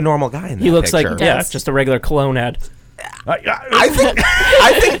kind of a normal guy in that He looks picture. like does. just a regular cologne ad.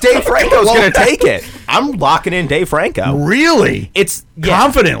 I think Dave Franco's going to take it. I'm locking in Dave Franco. Really? It's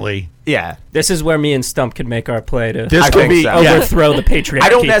Confidently. Yeah. This is where me and Stump can make our play to This I could think be. so. Yeah. overthrow the patriarchy. I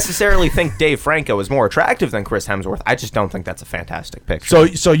don't necessarily think Dave Franco is more attractive than Chris Hemsworth. I just don't think that's a fantastic picture.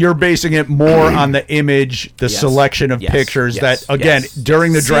 So you're basing it more on the image, the Yes. selection of Yes. pictures Yes. that, again, Yes.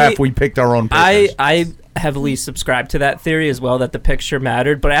 during the See, draft, we picked our own pictures. I heavily subscribe to that theory as well, that the picture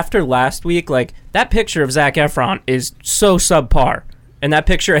mattered. But after last week, like, that picture of Zac Efron is so subpar. And that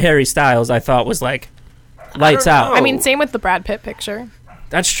picture of Harry Styles, I thought, was like lights don't out. know. I mean, same with the Brad Pitt picture.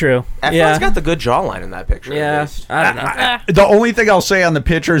 That's true. Efron's yeah. got the good jawline in that picture. at yeah. least. I don't know. The only thing I'll say on the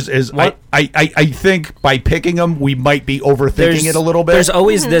pictures is What? I think by picking them, we might be overthinking it a little bit. There's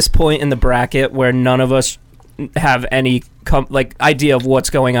always this point in the bracket where none of us have any idea of what's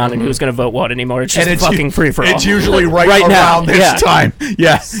going on and who's going to vote what anymore. It's just fucking free for all. It's usually right now, around this yeah. time.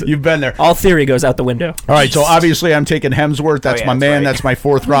 Yes, you've been there. All theory goes out the window. All right, so obviously I'm taking Hemsworth. That's yeah, my that's man. right. That's my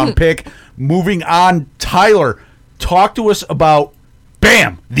fourth round pick. Moving on, Tyler, talk to us about,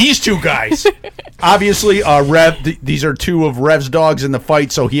 bam, these two guys. Obviously, Rev, these are two of Rev's dogs in the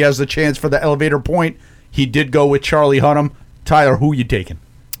fight, so he has the chance for the elevator point. He did go with Charlie Hunnam. Tyler, who you taking?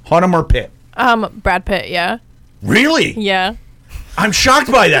 Hunnam or Pitt? Brad Pitt. Yeah. Really? Yeah. I'm shocked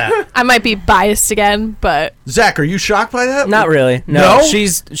by that. I might be biased again, but Zach, are you shocked by that? Not really. No?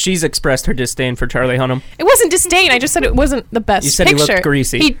 She's expressed her disdain for Charlie Hunnam. it wasn't disdain. I just said it wasn't the best You said he picture. looked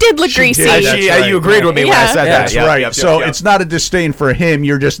greasy. He did look greasy. did. That's right. You agreed with me when I Yeah. said Yeah, that. That's Yep, right. yep, So yep. it's not a disdain for him.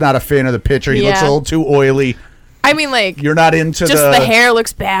 You're just not a fan of the picture. He looks a Yeah. little too oily. I mean, like, You're not into just the hair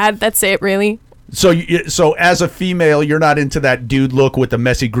looks bad. That's it, really. So as a female, you're not into that dude look with the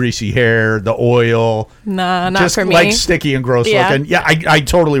messy, greasy hair, the oil. Nah, not just for me. like sticky and gross Yeah. looking. Yeah, I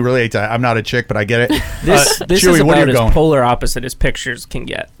totally relate to that. I'm not a chick, but I get it. This Chewy, is what are about you as going? polar opposite as pictures can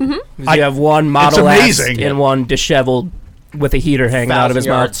get. Mm-hmm. I- You have one model amazing. and one disheveled with a heater hanging out of his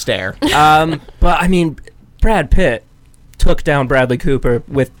 1,000-yard mouth. stare. But I mean, Brad Pitt took down Bradley Cooper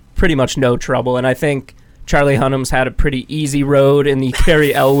with pretty much no trouble, and I think Charlie Hunnam's had a pretty easy road in the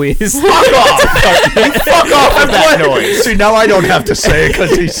Carrie Elwes. Fuck off with that noise. See, now I don't have to say it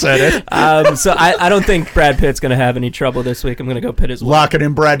because he said it. So I don't think Brad Pitt's going to have any trouble this week. I'm going to go Pitt as well. Locking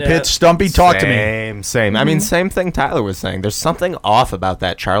in Brad Pitt. Yeah. Stumpy, talk to me. Same. I mean, same thing Tyler was saying. There's something off about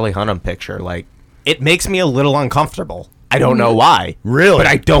that Charlie Hunnam picture. Like, it makes me a little uncomfortable. I don't know why. Really? But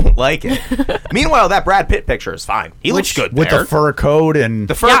I don't like it. Meanwhile, that Brad Pitt picture is fine. He looks good With there. the fur coat and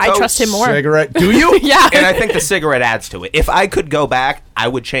The fur Yeah, I coat, trust him more. cigarette. Do you? Yeah. And I think the cigarette adds to it. If I could go back, I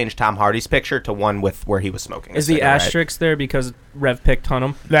would change Tom Hardy's picture to one with where he was smoking. Is a the cigarette. asterisk there because Rev picked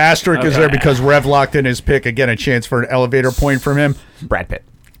Hunnam? The asterisk is Okay. there because Rev locked in his pick. Again, a chance for an elevator point from him. Brad Pitt.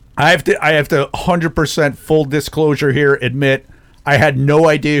 I have to 100% full disclosure here admit I had no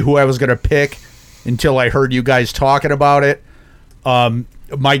idea who I was going to pick until I heard you guys talking about it.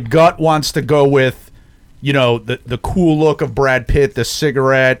 my gut wants to go with, the cool look of Brad Pitt, the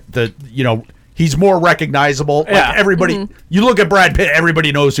cigarette, he's more recognizable. Yeah. Like everybody, you look at Brad Pitt,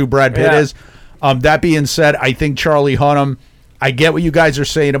 everybody knows who Brad Pitt is. That being said, I think Charlie Hunnam, I get what you guys are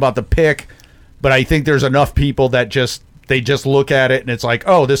saying about the pick, but I think there's enough people that they just look at it and it's like,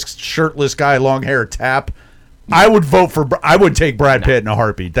 oh, this shirtless guy, long hair, tap. I would take Brad Pitt in a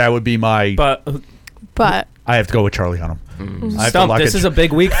heartbeat. That would be my. But I have to go with Charlie Hunnam. Stump, this is a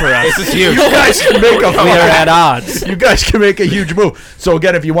big week for us. This is huge. You guys can make a We are at odds. You guys can make a huge move. So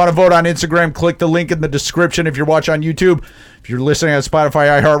again, if you want to vote on Instagram, click the link in the description. If you're watching on YouTube, if you're listening on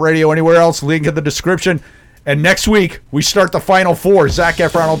Spotify, iHeartRadio, anywhere else, link in the description. And next week we start the Final Four. Zac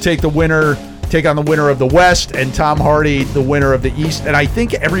Efron will take on the winner of the West, and Tom Hardy the winner of the East. And I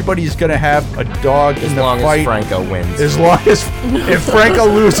think everybody's going to have a dog in the fight. As Franco wins. As long as if Franco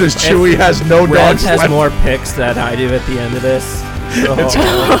loses, Chewie has no Rev dogs has left. more picks than I do at the end of this. I'm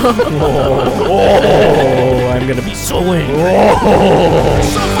gonna be so angry.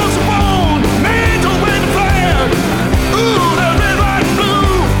 Some folks are born made to win the flag. Ooh, they're red, white, and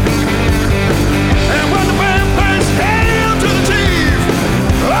blue. And when the band plays hail to the chief,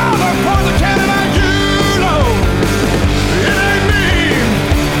 oh, they point the cannon at you, know. It ain't me.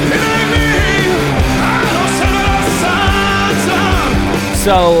 I don't send it son.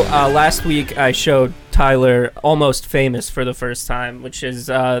 So last week I showed Tyler Almost Famous for the first time, which is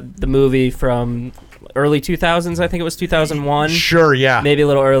the movie from early 2000s. I think it was 2001. Sure, yeah. Maybe a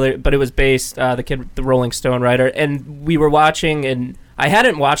little earlier, but it was based the Rolling Stone writer, and we were watching, and I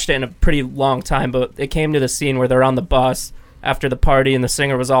hadn't watched it in a pretty long time, but it came to the scene where they're on the bus after the party and the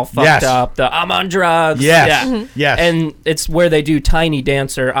singer was all fucked up. I'm on drugs. Yes. Yeah. Yes. And it's where they do Tiny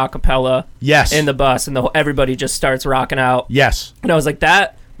Dancer a cappella Yes. in the bus, and everybody just starts rocking out. Yes. And I was like,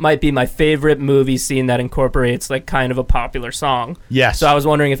 that might be my favorite movie scene that incorporates like kind of a popular song. Yes. So I was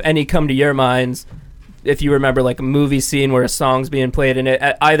wondering if any come to your minds, if you remember like a movie scene where a song's being played and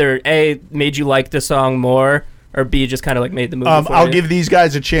it either A, made you like the song more, or B, just kind of like made the movie for I'll you. give these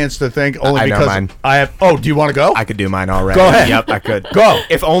guys a chance to think, only I know because mine. I have. Oh, do you want to go? I could do mine already. Go ahead. Yep, I could. Go.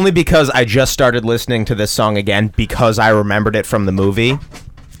 If only because I just started listening to this song again because I remembered it from the movie.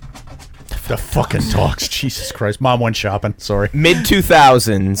 The fucking dogs. Jesus Christ. Mom went shopping. Sorry. Mid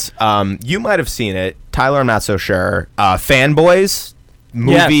 2000s. You might have seen it. Tyler, I'm not so sure. Fanboys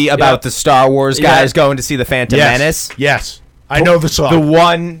movie Yes, about yep. the Star Wars guys going to see the Phantom Menace. Yes. I know the song.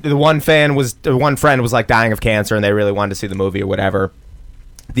 The one friend was like dying of cancer and they really wanted to see the movie or whatever.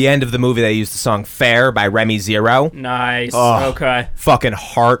 The end of the movie, they used the song "Fair" by Remy Zero. Nice. Oh. Okay. Fucking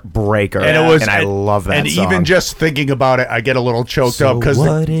heartbreaker, and I love that and song. even just thinking about it, I get a little choked up because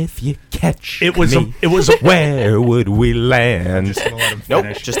what if you catch it was me? it was Where would we land? Just gonna let him Nope,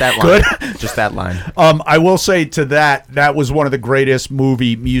 finish. just that line. Just that line. I will say to that was one of the greatest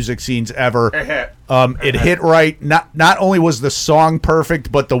movie music scenes ever. It hit right. Not only was the song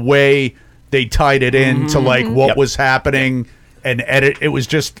perfect, but the way they tied it in to like what was happening and edit. It was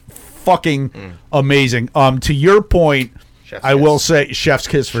just fucking amazing. To your point, I will say chef's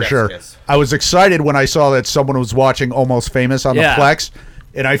kiss for sure. Kiss. I was excited when I saw that someone was watching Almost Famous on Yeah. the Plex,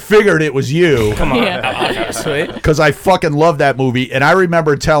 and I figured it was you. Come on. Yeah. Obviously. Because I fucking love that movie. And I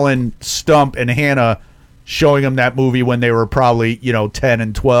remember telling Stump and Hannah, showing them that movie when they were probably, 10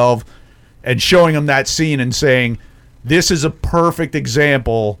 and 12, and showing them that scene and saying, this is a perfect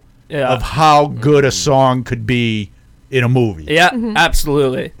example of how good a song could be in a movie. Yeah,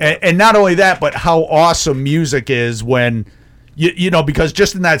 absolutely. And not only that, but how awesome music is when... because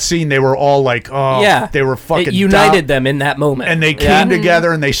just in that scene, they were all like, they were fucking... It united them in that moment. And they came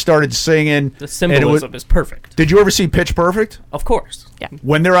together and they started singing. The symbolism is perfect. Did you ever see Pitch Perfect? Of course. Yeah.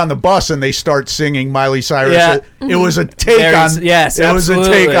 When they're on the bus and they start singing Miley Cyrus, Yeah. it was a take on. Yes, it was a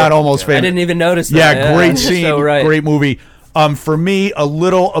absolutely. take on Almost Famous. I didn't even notice that. Yeah, great scene, So right. great movie. For me, a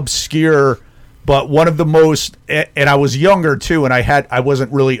little obscure, but one of the most. And I was younger too, and I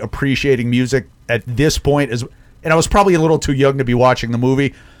wasn't really appreciating music at this point, and I was probably a little too young to be watching the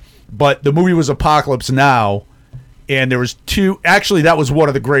movie. But the movie was Apocalypse Now, and there was two. Actually, that was one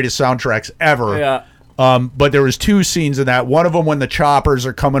of the greatest soundtracks ever. Yeah. But there was two scenes in that. One of them when the choppers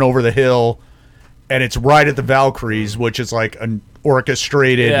are coming over the hill, and it's Ride at the Valkyries, which is like an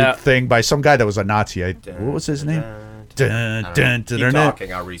orchestrated thing by some guy that was a Nazi. What was his name? Keep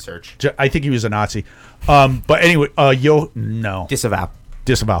talking, I'll research. I think he was a Nazi. But anyway, Disavow.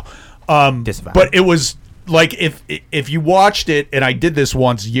 Disavow. Disavow. But it was like if you watched it, and I did this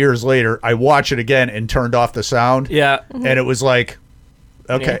once years later, I watched it again and turned off the sound. Yeah. And it was like,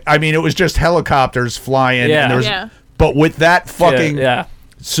 okay. Yeah. I mean, it was just helicopters flying. Yeah. And there was, Yeah. But with that fucking... Yeah.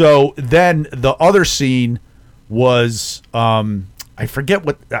 So then the other scene was, I I forget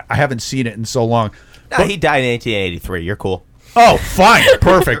what. I haven't seen it in so long. Nah, he died in 1883. You're cool. Oh, fine,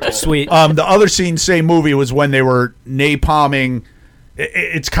 perfect, Sweet. The other scene, same movie, was when they were napalming.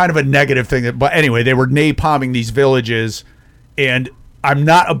 It's kind of a negative thing, but anyway, they were napalming these villages, and I'm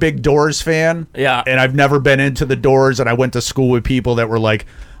not a big Doors fan. Yeah. And I've never been into the Doors, and I went to school with people that were like,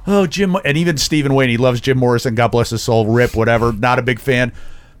 oh, Jim, and even Stephen Wayne, he loves Jim Morrison, God bless his soul, rip, whatever, not a big fan.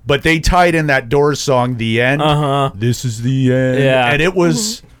 But they tied in that Doors song, The End. This is the end. Yeah. And it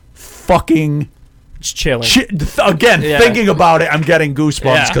was fucking... It's chilling. Again, Yeah. thinking about it, I'm getting goosebumps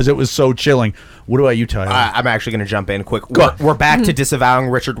Yeah. because it was so chilling. What about you, Tyler? I'm actually going to jump in quick. Go. We're back to disavowing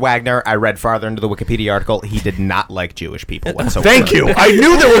Richard Wagner. I read farther into the Wikipedia article. He did not like Jewish people whatsoever. Thank you. I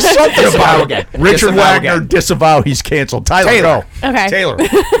knew there was something Disavow about it. again. Richard Disavow Wagner, again. disavow. He's canceled. Tyler, Taylor. go. Okay. Taylor.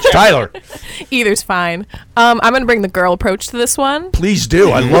 Tyler, Either's fine. I'm going to bring the girl approach to this one. please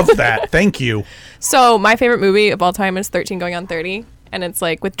do. I love that. Thank you. So my favorite movie of all time is 13 Going on 30. And it's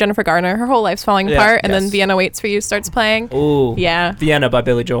like with Jennifer Garner, her whole life's falling Yeah. apart. And then Yes. Vienna Waits for You starts playing. Ooh. Yeah. Vienna by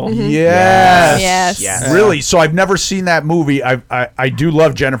Billy Joel. Yes. Yes. Yes. Really? So I've never seen that movie. I do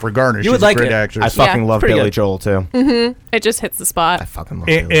love Jennifer Garner. She's would like a great it. actress. I fucking love pretty Billy good. Joel, too. It just hits the spot. I fucking love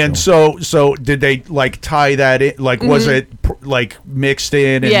Billy And Joel. so did they like tie that in? Like, was it like mixed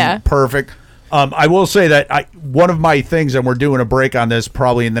in and Yeah. perfect? I will say that one of my things, and we're doing a break on this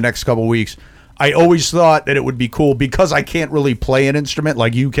probably in the next couple weeks. I always thought that it would be cool because I can't really play an instrument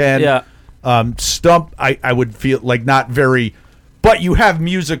like you can. Yeah. Stump, I would feel like not very, but you have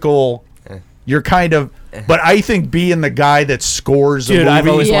musical. You're kind of, but I think being the guy that scores a Dude, movie, I've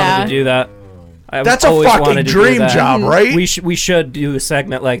always Yeah. wanted to do that. I've that's a always fucking wanted to do dream that. job, right? We should do a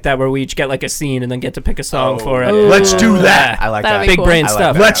segment like that where we each get like a scene and then get to pick a song for it. Let's do that. I like That'd that. be Big cool. brain I like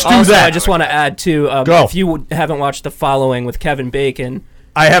stuff. that. Let's do Also, that. I just want to add to Go. if you haven't watched The Following with Kevin Bacon,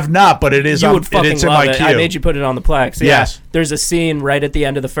 I have not, but it is. you On, would fucking it's in love my it. queue. I made you put it on the Plex. Yeah. Yes. There's a scene right at the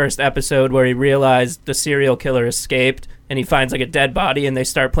end of the first episode where he realized the serial killer escaped and he finds like a dead body and they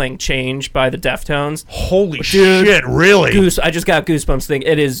start playing Change by the Deftones. Holy Dude, shit! Really? I just got goosebumps thing.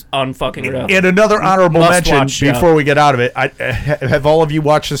 It is unfucking real. And another honorable Must mention watch show. before we get out of it. Have all of you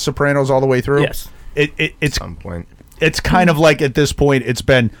watched The Sopranos all the way through? Yes. It's At some point. it's kind of like at this point it's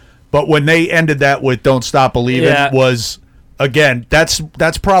been, but when they ended that with "Don't Stop Believing" Yeah. was again that's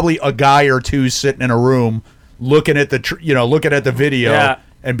probably a guy or two sitting in a room looking at the looking at the video Yeah.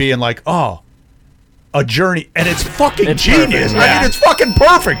 and being like, oh, a journey, and it's fucking It's genius. perfect, I yeah. mean, it's fucking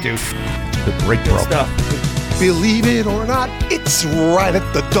perfect, dude. Good break, bro. Stuff. Believe it or not, it's right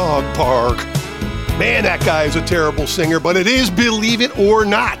at the dog park. Man, that guy is a terrible singer, but it is Believe It or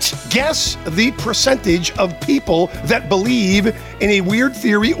Not. Guess the percentage of people that believe in a weird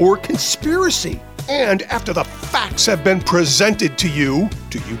theory or conspiracy. And after the facts have been presented to you,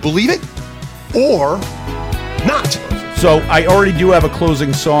 do you believe it or not? So I already do have a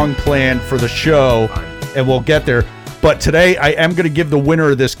closing song planned for the show, and we'll get there. But today I am going to give the winner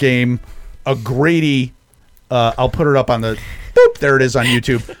of this game a Grady. I'll put it up on the. Boop, there it is on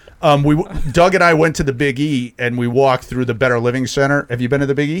YouTube. Doug and I went to the Big E and we walked through the Better Living Center. Have you been to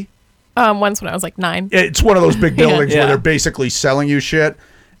the Big E? Once when I was like 9. It's one of those big buildings Yeah. where they're basically selling you shit.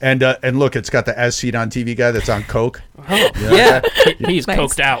 And look, it's got the As Seen on TV guy that's on coke. Yeah. He's Nice.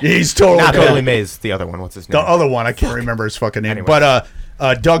 coked out. He's totally Not coked. Billy Mays, the other one. What's his The name? other one, I can't remember his fucking name. Anyway. But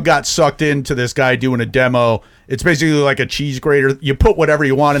Doug got sucked into this guy doing a demo. It's basically like a cheese grater. You put whatever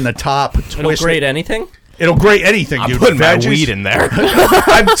you want in the top. It'll twist grate it. anything. It'll grate anything, I'm dude. putting my Veggies. weed in there.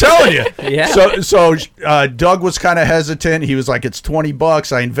 I'm telling you. Yeah. So Doug was kind of hesitant. He was like, "It's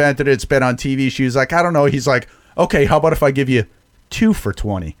 $20. I invented it. It's been on TV." She was like, "I don't know." He's like, "Okay, how about if I give you 2 for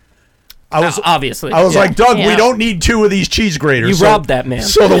 $20?" I was Obviously. I was like, "Doug, we Yeah. don't need 2 of these cheese graters." You robbed that man.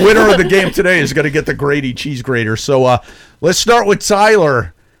 So the winner of the game today is going to get the Grady cheese grater. So let's start with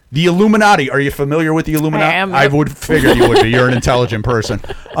Tyler. The Illuminati. Are you familiar with the Illuminati? I am. I would figure you would be. You're an intelligent person.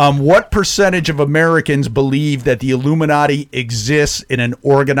 What percentage of Americans believe that the Illuminati exists in an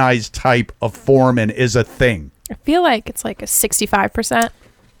organized type of form and is a thing? I feel like it's like a 65%.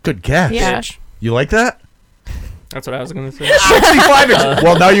 Good guess. Yeah. You like that? That's what I was going to say. 65.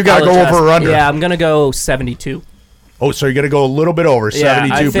 Well, now you got to go College over or under. Yeah, I'm going to go 72. Oh, so you're going to go a little bit over, Yeah,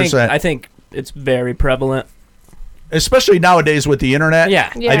 72%. I think it's very prevalent. Especially nowadays with the internet. Yeah.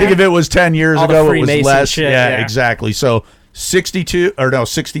 Yeah. I think if it was 10 years All the ago, it was Freemason less. shit, yeah, yeah. exactly. So 65,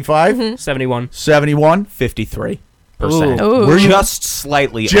 71. 71. 53%. Ooh. Were you Just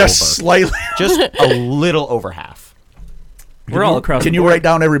slightly just over. slightly? Just a little over half. We're all across Can the you board. write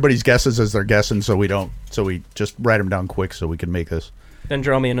down everybody's guesses as they're guessing so we just write them down quick so we can make this? Then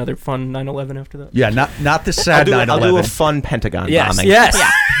draw me another fun 9/11 after that. Yeah, not the I'll sad do, 9/11. I'll do a fun Pentagon Yes, bombing. yes.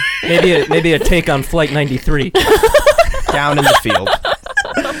 Maybe a take on Flight 93. Down in the field.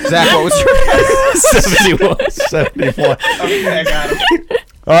 Zach, what was your guess? 71. 71. Okay, I got him.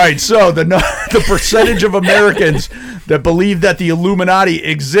 All right, so the percentage of Americans that believe that the Illuminati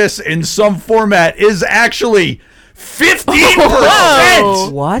exists in some format is actually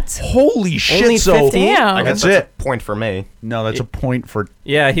 15%. What? Holy shit! Only So 15? Damn. I guess That's that's it. a point for me. No, that's a point for.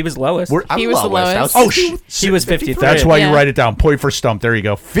 Yeah, he was lowest. We're- He was the lowest. Oh, He was 53. That's why you Yeah. write it down. Point for Stump. There you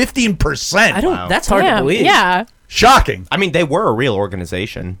go. 15%. I don't. Wow. That's hard to Damn. believe. Yeah. Shocking. I mean, they were a real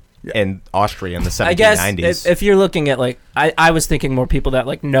organization in Austria in the 1790s. I guess if you're looking at like, I was thinking more people that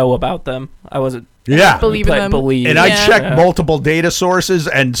like know about them. I wasn't Yeah. Believe in but them. believe. And I Yeah. checked multiple data sources,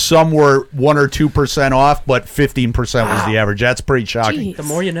 and some were 1 or 2% off, but 15% was the average. That's pretty shocking. Jeez. The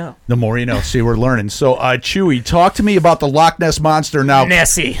more you know. The more you know. See, we're learning. So, Chewy, talk to me about the Loch Ness Monster now.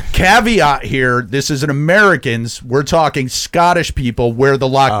 Nessie. Caveat here: this is an Americans. We're talking Scottish people, where the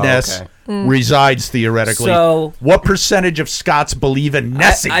Loch Ness okay. resides theoretically. So- what percentage of Scots believe in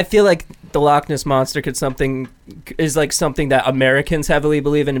Nessie? I feel like the Loch Ness monster is like something that Americans heavily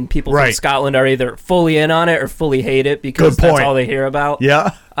believe in, and people Right. from Scotland are either fully in on it or fully hate it because Good that's point. all they hear about.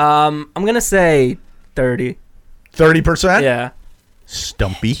 Yeah, I'm gonna say 30. 30%. Yeah.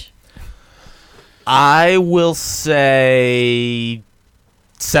 Stumpy. I will say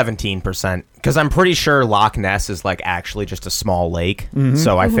 17%, because I'm pretty sure Loch Ness is like actually just a small lake.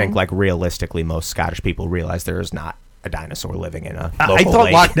 So I think like realistically, most Scottish people realize there is not a dinosaur living in a local I thought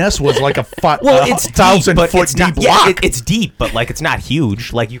lake. Loch Ness was like a Well, it's 1,000 deep, but foot it's not, deep yeah, lock. it's deep, but like it's not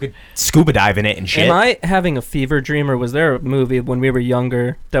huge. Like you could scuba dive in it and shit. Am I having a fever dream, or was there a movie when we were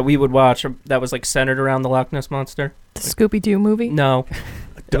younger that we would watch that was like centered around the Loch Ness monster? The Scooby Doo movie. No,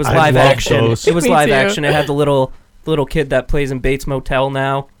 it was I live love action. those. It was Me live too. action. It had the little kid that plays in Bates Motel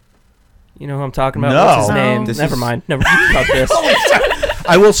now. You know who I'm talking about? No. What's his name? This Never is- mind. Never mind about this.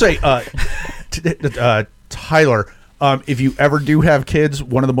 I will say, Tyler, if you ever do have kids,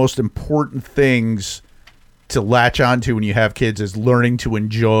 one of the most important things to latch onto when you have kids is learning to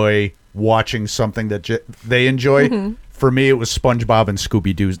enjoy watching something that they enjoy. For me, it was SpongeBob and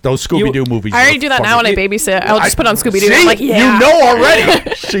Scooby Doo. Those Scooby Doo movies. I already were do that fucking- now when I babysit. I'll just put on Scooby Doo. See? I'm like, yeah. You know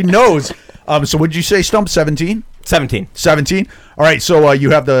already. She knows. So what did you say, Stump? 17? 17. 17? All right. So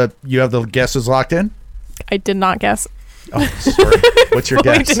you have the guesses locked in. I did not guess. Oh, sorry. What's your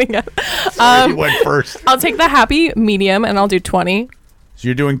Fully guess? didn't guess. You went first. I'll take the happy medium and I'll do 20. So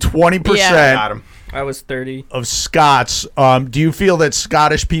you're doing 20% Yeah. Got him. I was 30. of Scots. Do you feel that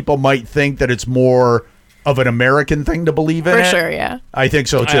Scottish people might think that it's more of an American thing to believe in For it? sure, yeah. I think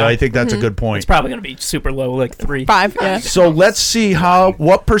so too. Yeah. I think that's a good point. It's probably gonna be super low, like 3. 5, yeah. So let's see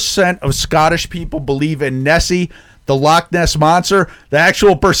what percent of Scottish people believe in Nessie, the Loch Ness monster. The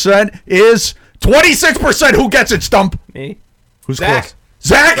actual percent is 26%. Who gets it, Stump? Me. Who's Zach. close?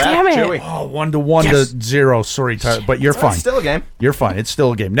 Zach. Damn it. Chewy. Oh, 1-1 Yes. to 0. Sorry, Tyler, but you're Well, fine. it's still a game. You're fine. It's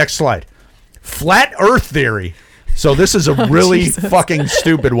still a game. Next slide. Flat Earth theory. So this is a really Jesus. fucking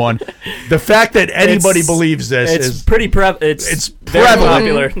stupid one. The fact that anybody believes this It's is pretty it's very prevalent.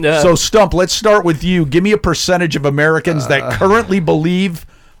 popular. Yeah. So Stump, let's start with you. Give me a percentage of Americans that currently believe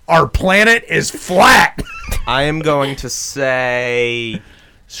our planet is flat. I am going to say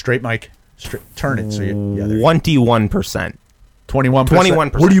Straight mic. Turn it so you yeah, there you 21%. 21%.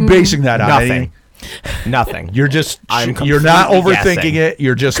 21%. What are you basing that on? Nothing. Nothing. You're just I'm you're not completely overthinking guessing. it.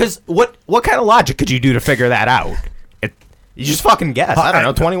 You're just Because what kind of logic could you do to figure that out? You just fucking guess. I don't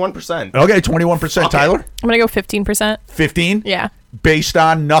know. 21%. okay. 21%. Tyler, I'm going to go 15%. 15. Yeah. Based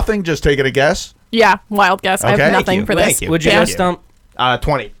on nothing. Just taking a guess. Yeah, wild guess. I Okay. have Thank nothing you. for this. Thank you. Would you Yeah. go Stump?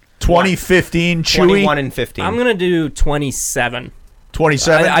 20. 2015. Chewy. 21 and 15. I'm gonna do 27.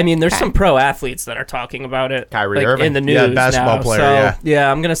 27. I mean, there's Okay. some pro athletes that are talking about it, Kyrie like, Irving. in the news Yeah, basketball now. player, So,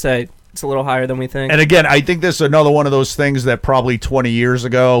 yeah, I'm gonna say it's a little higher than we think. And again, I think this is another one of those things that probably 20 years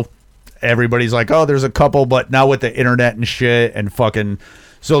ago, everybody's like, oh, there's a couple, but now with the internet and shit and fucking.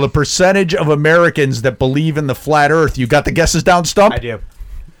 So the percentage of Americans that believe in the flat earth, you got the guesses down, Stump? I do.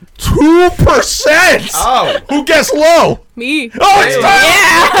 2%! Oh. Who guessed low? Me. Oh, it's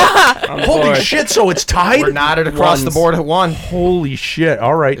tied! On Holy board. shit, so it's tied? We're knotted across the Ones. board at 1. Holy shit.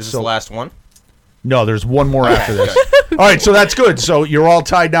 All right. Is this so the last one? No, there's one more after this. All right, so that's good. So you're all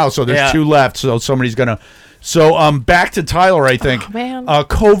tied now. So there's Yeah. 2 left. So somebody's gonna. So back to Tyler. I think. Oh, man.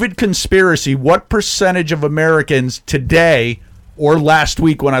 COVID conspiracy. What percentage of Americans today or last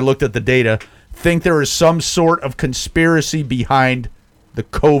week, when I looked at the data, think there is some sort of conspiracy behind the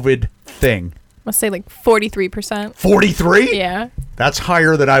COVID thing? I'll say like 43%. 43. Yeah. That's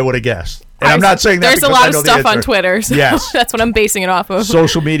higher than I would have guessed. And I'm not saying that. There's a because lot I of know the stuff on answer. Twitter. So Yes. that's what I'm basing it off of.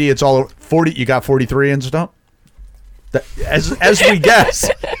 Social media, it's all 40. You got 43 and stuff. As we guess.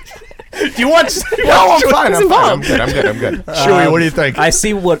 Do you want? No, I'm fine. He's I'm fine. I'm involved. good. I'm good. I'm good. Chewy, what do you think? I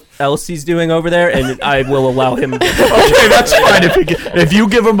see what else he's doing over there, and I will allow him. Okay, that's fine. If you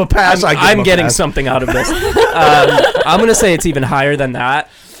give him a pass, I give him I'm a getting pass. something out of this. I'm gonna say it's even higher than that.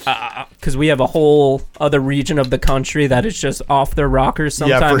 Because we have a whole other region of the country that is just off their rockers Yeah,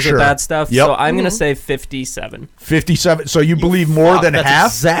 sometimes for sure. with that stuff. Yep. So I'm going to say 57. 57. So you believe more than That's half?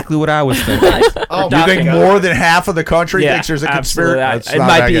 exactly what I was thinking. Oh, You think more than half of the country Yeah, thinks there's a absolutely. conspiracy? That's It not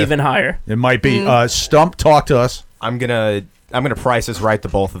might that be good. even higher. It might be. Stump, talk to us. I'm gonna price this right to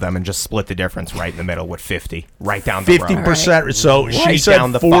both of them and just split the difference right in the middle with 50, right down the road. 50%. So she Right said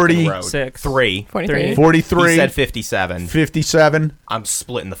down the fucking 40, road. Six. 3. 43. 43, He said 57. 57. I'm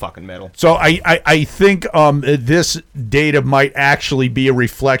splitting the fucking middle. So I think this data might actually be a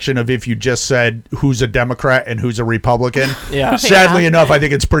reflection of if you just said who's a Democrat and who's a Republican. Yeah. Sadly enough, I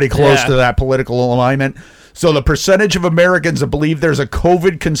think it's pretty close Yeah. to that political alignment. So the percentage of Americans that believe there's a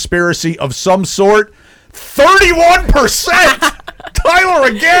COVID conspiracy of some sort, 31%. Tyler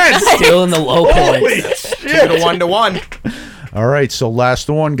again. Still in the low Holy points. shit. 1-1. All right, so last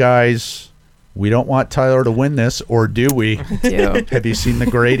one, guys. We don't want Tyler to win this, or do we? Do. Have you seen the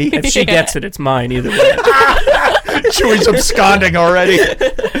Grady? If she gets it, it's mine either way. Chewy's absconding already.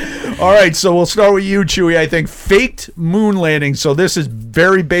 All right, so we'll start with you, Chewy. I think faked moon landing. So this is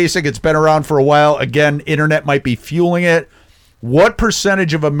very basic. It's been around for a while. Again, internet might be fueling it. What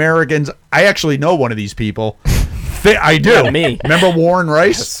percentage of Americans? I actually know one of these people. I do. Yeah, me. Remember Warren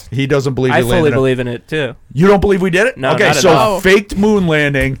Rice? He doesn't believe I we landed fully it. believe in it too. You don't believe we did it? No, Okay, not at so all. faked moon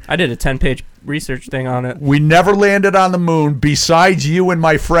landing. I did a 10-page research thing on it. We never landed on the moon. Besides you and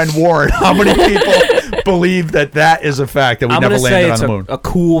my friend Warren, how many people believe that is a fact that we I'm never gonna say landed on it's the moon? a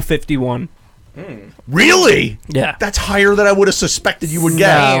cool 51. Really? Yeah. That's higher than I would have suspected you would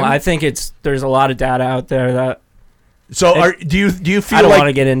get. No, I think there's a lot of data out there that So, do you feel I don't like? want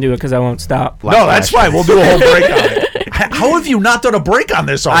to get into it because I won't stop. No, that's fine. We'll do a whole break on it. How have you not done a break on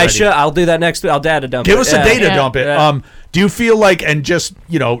this already? I should. I'll do that next week. I'll data dump. Give it. us Yeah. a data Yeah. dump it. Yeah. Do you feel like, and just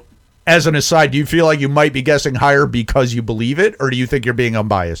as an aside, do you feel like you might be guessing higher because you believe it, or do you think you're being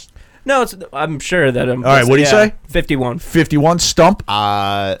unbiased? No, I'm sure that I'm. All right, what do you say? 51. 51 Stump.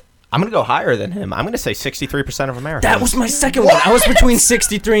 I'm gonna go higher than him. I'm gonna say 63% of Americans. That was my second one. I was between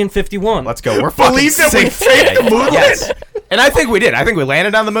 63 and 51. Let's go. We're fucking Believe that we safe faked today. the moon Yes. landing? And I think we did. I think we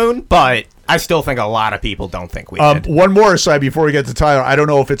landed on the moon, but I still think a lot of people don't think we did. One more aside before we get to Tyler. I don't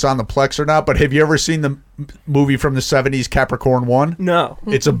know if it's on the Plex or not, but have you ever seen the movie from the 70s, Capricorn 1? No.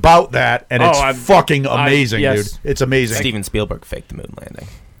 It's about that, and it's I'm- fucking amazing, yes. dude. It's amazing. Steven Spielberg faked the moon landing.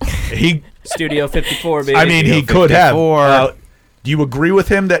 He, Studio 54, baby. I mean, he could have. 54. Do you agree with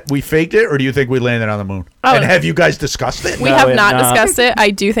him that we faked it, or do you think we landed on the moon? Oh. And have you guys discussed it? We No, have it's not not. discussed it. I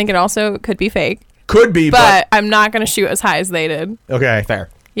do think it also could be fake, Could be, but I'm not going to shoot as high as they did. okay. Fair.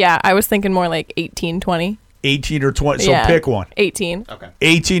 Yeah, I was thinking more like 18, 20. 18 or 20. So Yeah. pick one. 18. Okay.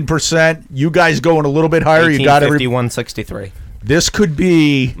 18%. You guys going a little bit higher. You got every. 51-63. This could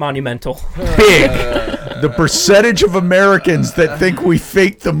be Monumental. big. The percentage of Americans that think we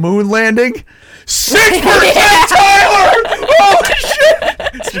faked the moon landing, 6%. Tyler. Holy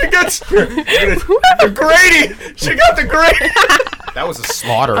shit! She gets the Grady. She got the Grady. That was a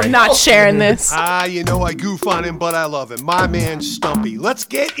slaughtering. I'm not sharing this. I goof on him, but I love him. My man Stumpy. Let's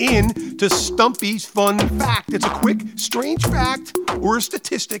get into Stumpy's fun fact. It's a quick, strange fact or a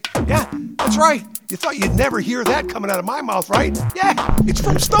statistic. Yeah, that's right. You thought you'd never hear that coming out of my mouth, right? Yeah, it's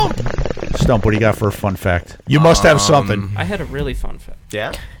from Stump. Stump, what do you got for a fun fact? You must have something. I had a really fun fact.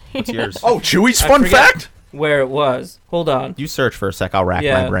 Yeah? What's yours? Oh, Chewy's I fun forget fact? Where it was. Hold on. You search for a sec. I'll rack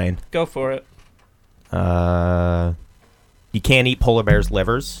Yeah. my brain. Go for it. You can't eat polar bears'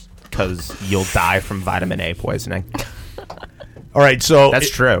 livers because you'll die from vitamin A poisoning. All right, so That's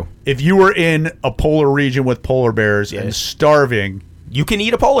true. if you were in a polar region with polar bears and starving, You can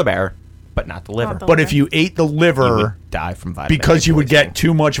eat a polar bear, but not the liver. the but if you ate the You liver would die from vitamin A because you would poisoning. get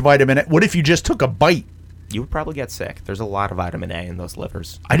too much vitamin A, what if you just took a bite? You would probably get sick. There's a lot of vitamin A in those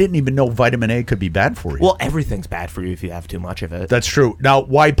livers. I didn't even know vitamin A could be bad for you. Well, everything's bad for you if you have too much of it. That's true. Now,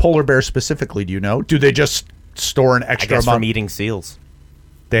 why polar bears specifically? Do you know? Do they just store an I extra guess amount? from eating seals.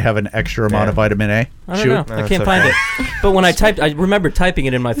 They have an extra amount Yeah. of vitamin A. I don't Shoot. know. I That's can't okay. find it. But when I typed, I remember typing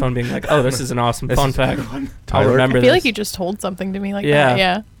it in my phone, being like, "Oh, this is an awesome fun fact." I Tyler? remember I feel this. like you just told something to me like Yeah. that.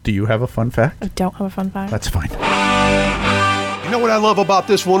 Yeah. Do you have a fun fact? I don't have a fun fact. That's fine. You know what I love about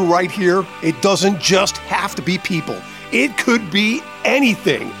this one right here? It doesn't just have to be people. It could be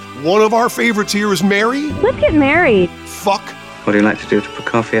anything. One of our favorites here is Mary. Let's get married. Fuck. What do you like to do to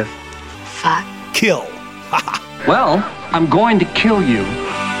Prokofiev? Fuck. Kill. Well, I'm going to kill you.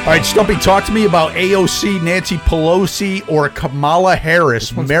 All right, Stumpy, talk to me about AOC, Nancy Pelosi, or Kamala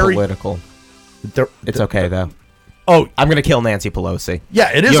Harris. One's Mary, political. It's okay though. Oh, I'm gonna kill Nancy Pelosi.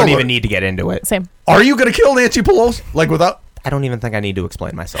 yeah, it is. You don't a even need to get into it. Same. Are you going to kill Nancy Pelosi? Like without? I don't even think I need to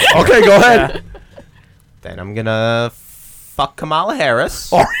explain myself. Okay, go ahead. Then I'm gonna fuck Kamala Harris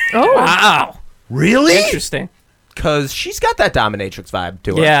Oh, Oh. Wow. really? Interesting. because she's got that dominatrix vibe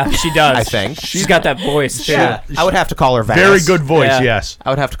to her. Yeah, she does. I think. She's got that voice, too. Yeah, I would have to call her Venice. Very good voice. Yeah. Yes. I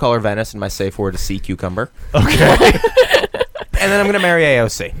would have to call her Venice, and my safe word is sea cucumber. Okay. And then I'm gonna marry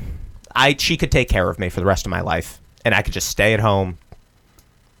AOC. She could take care of me for the rest of my life, and I could just stay at home.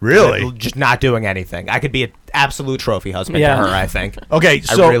 Really? Just not doing anything. I could be an absolute trophy husband Yeah. to her, I think. Okay.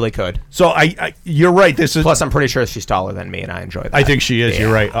 So I really could. So I you're right. This is. Plus, I'm pretty sure she's taller than me, and I enjoy that. I think she is. Yeah.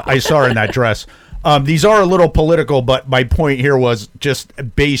 You're right. I saw her in that dress. These are a little political, but my point here was just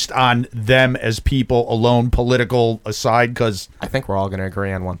based on them as people alone, political aside, because I think we're all going to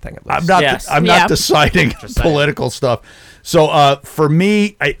agree on one thing at least. I'm not. Yes. I'm Yeah. not deciding political stuff. So for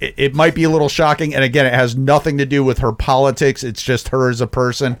me, it might be a little shocking, and again, it has nothing to do with her politics. It's just her as a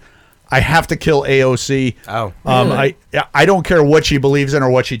person. I have to kill AOC. Oh. I don't care what she believes in or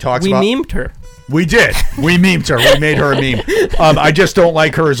what she talks We about. memed her. We did. We memed her. We made her a meme. I just don't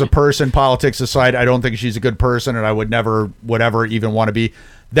like her as a person. Politics aside, I don't think she's a good person, and I would never, whatever, even want to be.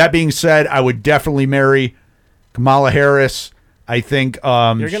 That being said, I would definitely marry Kamala Harris. I think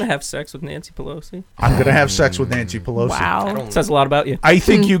You're going to have sex with Nancy Pelosi? I'm going to have sex with Nancy Pelosi. Wow. Says a lot about you. I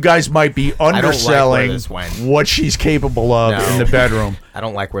think you guys might be like where underselling this went. what she's capable of No. in the bedroom. I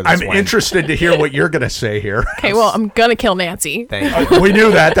don't like where this I'm went. interested to hear what you're going to say here. Okay, well, I'm gonna kill Nancy. Thank you. We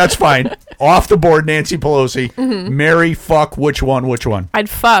knew that. That's fine. Off the board, Nancy Pelosi. Marry, fuck, which one? Which one? I'd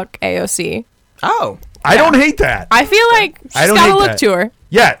fuck AOC. Oh. I don't hate that. I feel like she's I don't got a hate look that. to her.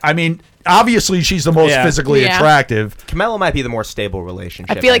 Yeah, I mean, obviously she's the most Yeah. physically Yeah. attractive. Camilla might be the more stable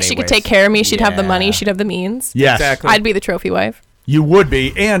relationship. I feel like she could take care of me. She'd have the money. Yeah. She'd have the means. Yes, Exactly. I'd be the trophy wife. you would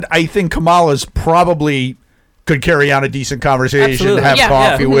be. And I think Kamala's probably could carry on a decent conversation, Absolutely. have Yeah.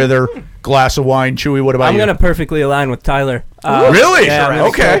 coffee Yeah. with her, glass of wine. Chewy, what about I'm you? going to perfectly align with Tyler. Really? Yeah, I'm gonna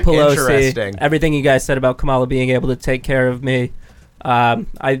Okay. kill Pelosi. Interesting. Everything you guys said about Kamala being able to take care of me.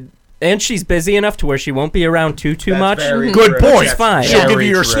 And she's busy enough to where she won't be around too much. Good point. It's fine. She'll Yeah. give you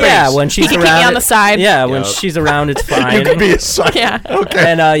your space. Yeah, when she's He can around. keep me on the side. Yeah, when Yup. she's around, it's fine. You could be a side. Yeah. Okay.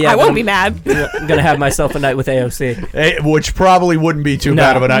 And yeah, I but won't be mad. I'm gonna have myself a night with AOC. Which probably wouldn't be too No.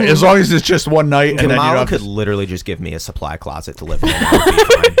 bad of a night, as long as it's just one night, and then you Kamala don't could have literally just give me a supply closet to live in. And I would be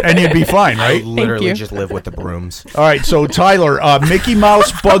fine. and you'd be fine, I right? would literally you. just live with the brooms. All right, so Tyler, Mickey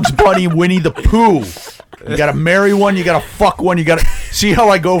Mouse, Bugs Bunny, Winnie the Pooh. You got to marry one. You got to fuck one. You got to see how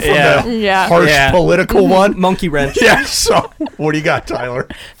I go from Yeah. the Yeah. harsh Yeah. political one. Monkey wrench. Yeah. So, what do you got, Tyler?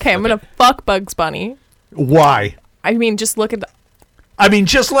 Okay, I'm gonna fuck Bugs Bunny. Why? I mean, just look at the. I mean,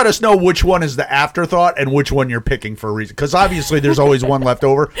 just let us know which one is the afterthought and which one you're picking for a reason. Because obviously, there's always one left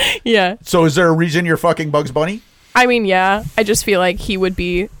over. Yeah. So, is there a reason you're fucking Bugs Bunny? I mean, yeah. I just feel like he would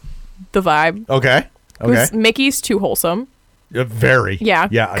be the vibe. Okay. Okay. 'Cause Mickey's too wholesome. Very. Yeah.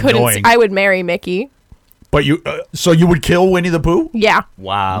 Yeah. Couldn't. Annoying. I would marry Mickey. But you, so you would kill Winnie the Pooh? Yeah.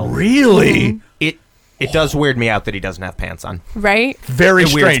 Wow. Really? It does weird me out that he doesn't have pants on. Right. Very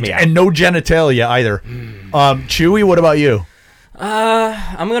It weirds strange, me out. and no genitalia either. Chewy, what about you?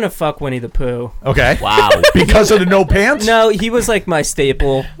 I'm gonna fuck Winnie the Pooh. Okay. Wow. Because of the no pants? No, he was like my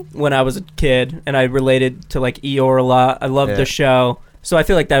staple when I was a kid, and I related to like Eeyore a lot. I loved Yeah. the show, so I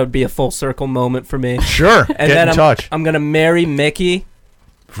feel like that would be a full circle moment for me. Sure. And Get then in touch. I'm gonna marry Mickey.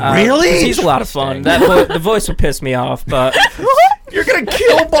 Really? 'Cause he's a lot of fun. The voice would piss me off, but You're gonna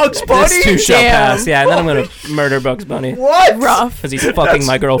kill Bugs Bunny? this too shall Damn. pass. Yeah, and then I'm gonna murder Bugs Bunny What? Rough. because he's fucking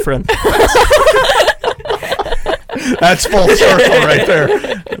my girlfriend. That's full circle right there.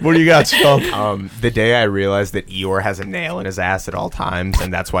 What do you got, Stump? The day I realized that Eeyore has a nail in his ass at all times,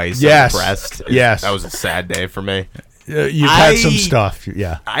 and that's why he's so Yes. depressed. Yes. That was a sad day for me. You've had some stuff.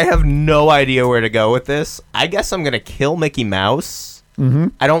 Yeah. I have no idea where to go with this. I guess I'm gonna kill Mickey Mouse. Mm-hmm.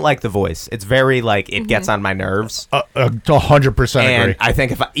 I don't like the voice. It's very like it gets on my nerves. 100% And agree. I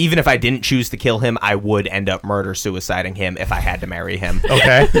think even if I didn't choose to kill him, I would end up suiciding him if I had to marry him.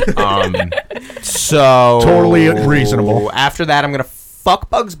 Okay. So Totally reasonable. After that, I'm gonna fuck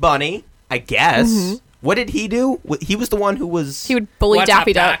Bugs Bunny. I guess. What did he do? He was the one who was He would bully What's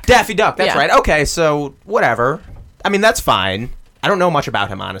Daffy up, Duck. Daffy Duck. That's Yeah. right. Okay, so whatever. I mean, that's fine. I don't know much about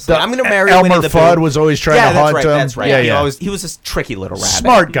him, honestly. I'm gonna marry Elmer Winnie the Pooh. Fudd was always trying to that's hunt right, him. That's right. Yeah, He was a tricky little rabbit.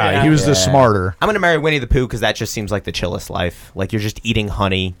 Smart guy. Yeah. He was the smarter. I'm gonna marry Winnie the Pooh because that just seems like the chillest life. Like you're just eating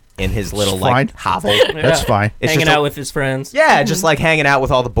honey in his little It's like fine. hovel. That's fine. It's Hanging just out with his friends. Yeah, just like hanging out with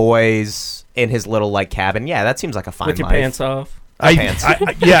all the boys in his little like cabin. Yeah, that seems like a fine with your life. pants off. Pants.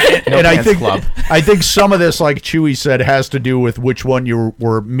 Yeah, and I Pants think Club. I think some of this, like Chewy said, has to do with which one you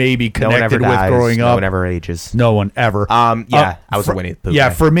were maybe No one ever connected with dies. growing No up. one ever ages. No one ever. Yeah, I was a Winnie the Pooh Yeah,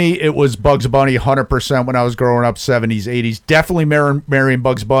 guy. for me, it was Bugs Bunny 100% when I was growing up, 70s, 80s. Definitely marrying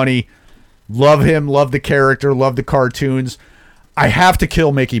Bugs Bunny. Love him, love the character, love the cartoons. I have to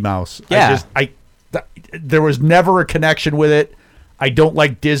kill Mickey Mouse. Yeah. There was never a connection with it. I don't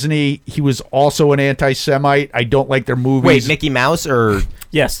like Disney. He was also an anti-Semite. I don't like their movies. Wait, Mickey Mouse or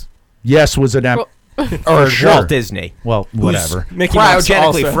Yes. Yes was an or sure. Walt Disney? Well, whatever. Mickey Mouse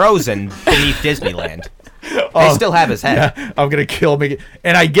Cryogenically also. frozen beneath Disneyland. They still have his head. Yeah, I'm gonna kill Mickey,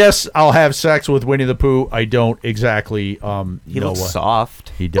 and I guess I'll have sex with Winnie the Pooh. I don't exactly He know looks what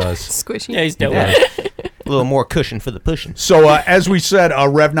soft. he does. Squishy. Yeah, he's dope. A little more cushion for the pushing. So as we said,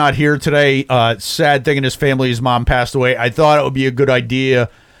 Rev not here today. Sad thing in his family, his mom passed away. I thought it would be a good idea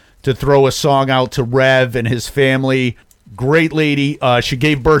to throw a song out to Rev and his family. Great lady. She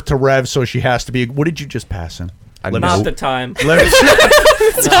gave birth to Rev, so she has to be. What did you just pass him? Not the time. Finish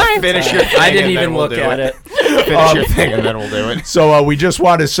your thing I didn't and then even we'll look do at it. Finish your thing and then we'll do it. So we just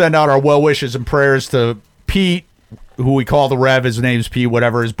want to send out our well wishes and prayers to Pete, who we call the Rev. His name's Pete,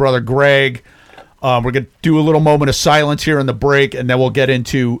 whatever. His brother Greg. We're going to do a little moment of silence here in the break, and then we'll get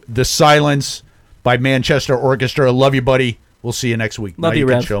into The Silence by Manchester Orchestra. Love you, buddy. We'll see you next week. Love Now you,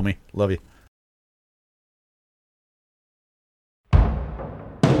 can Rev. show me. Love you.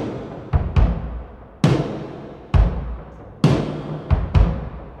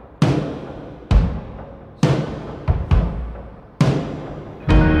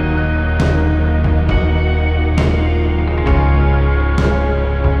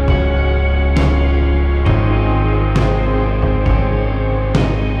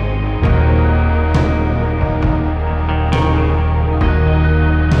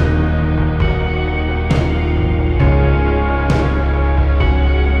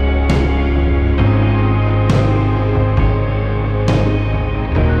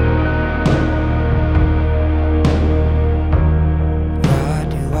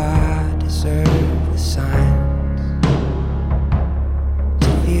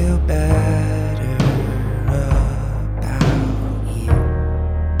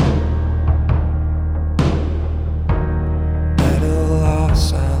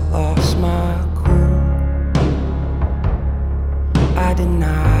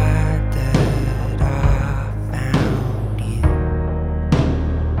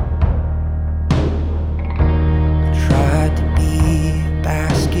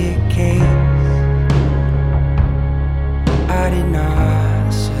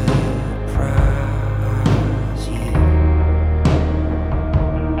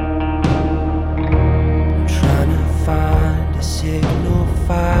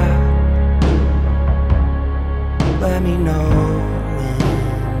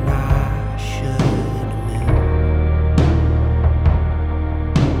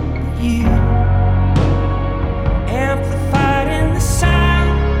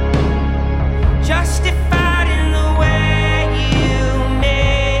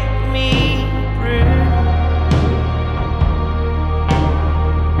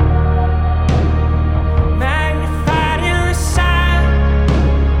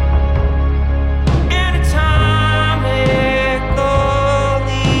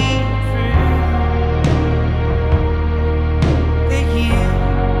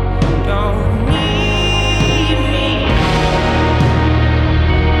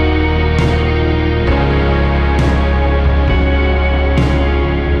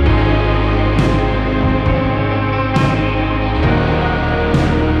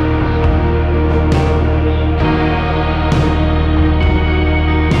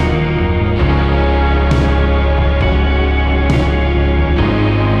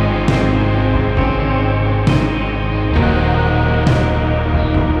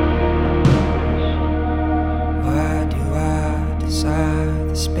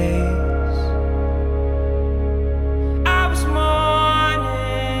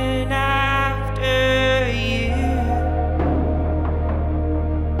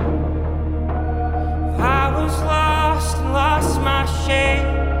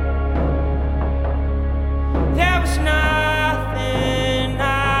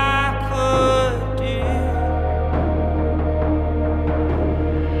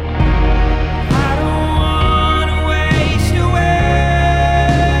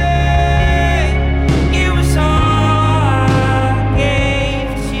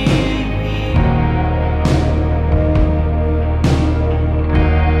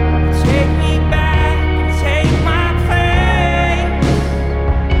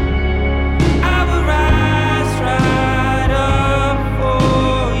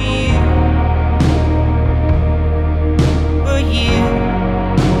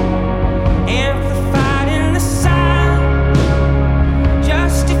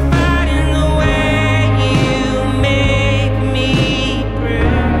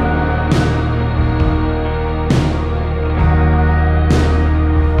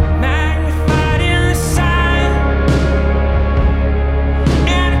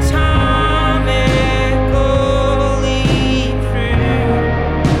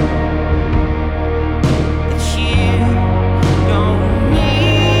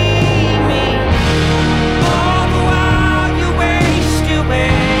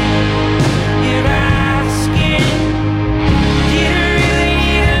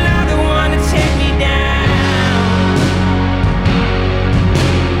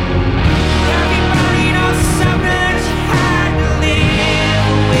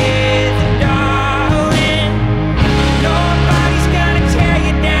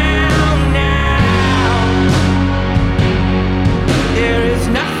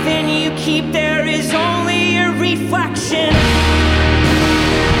 you keep there is only a reflection.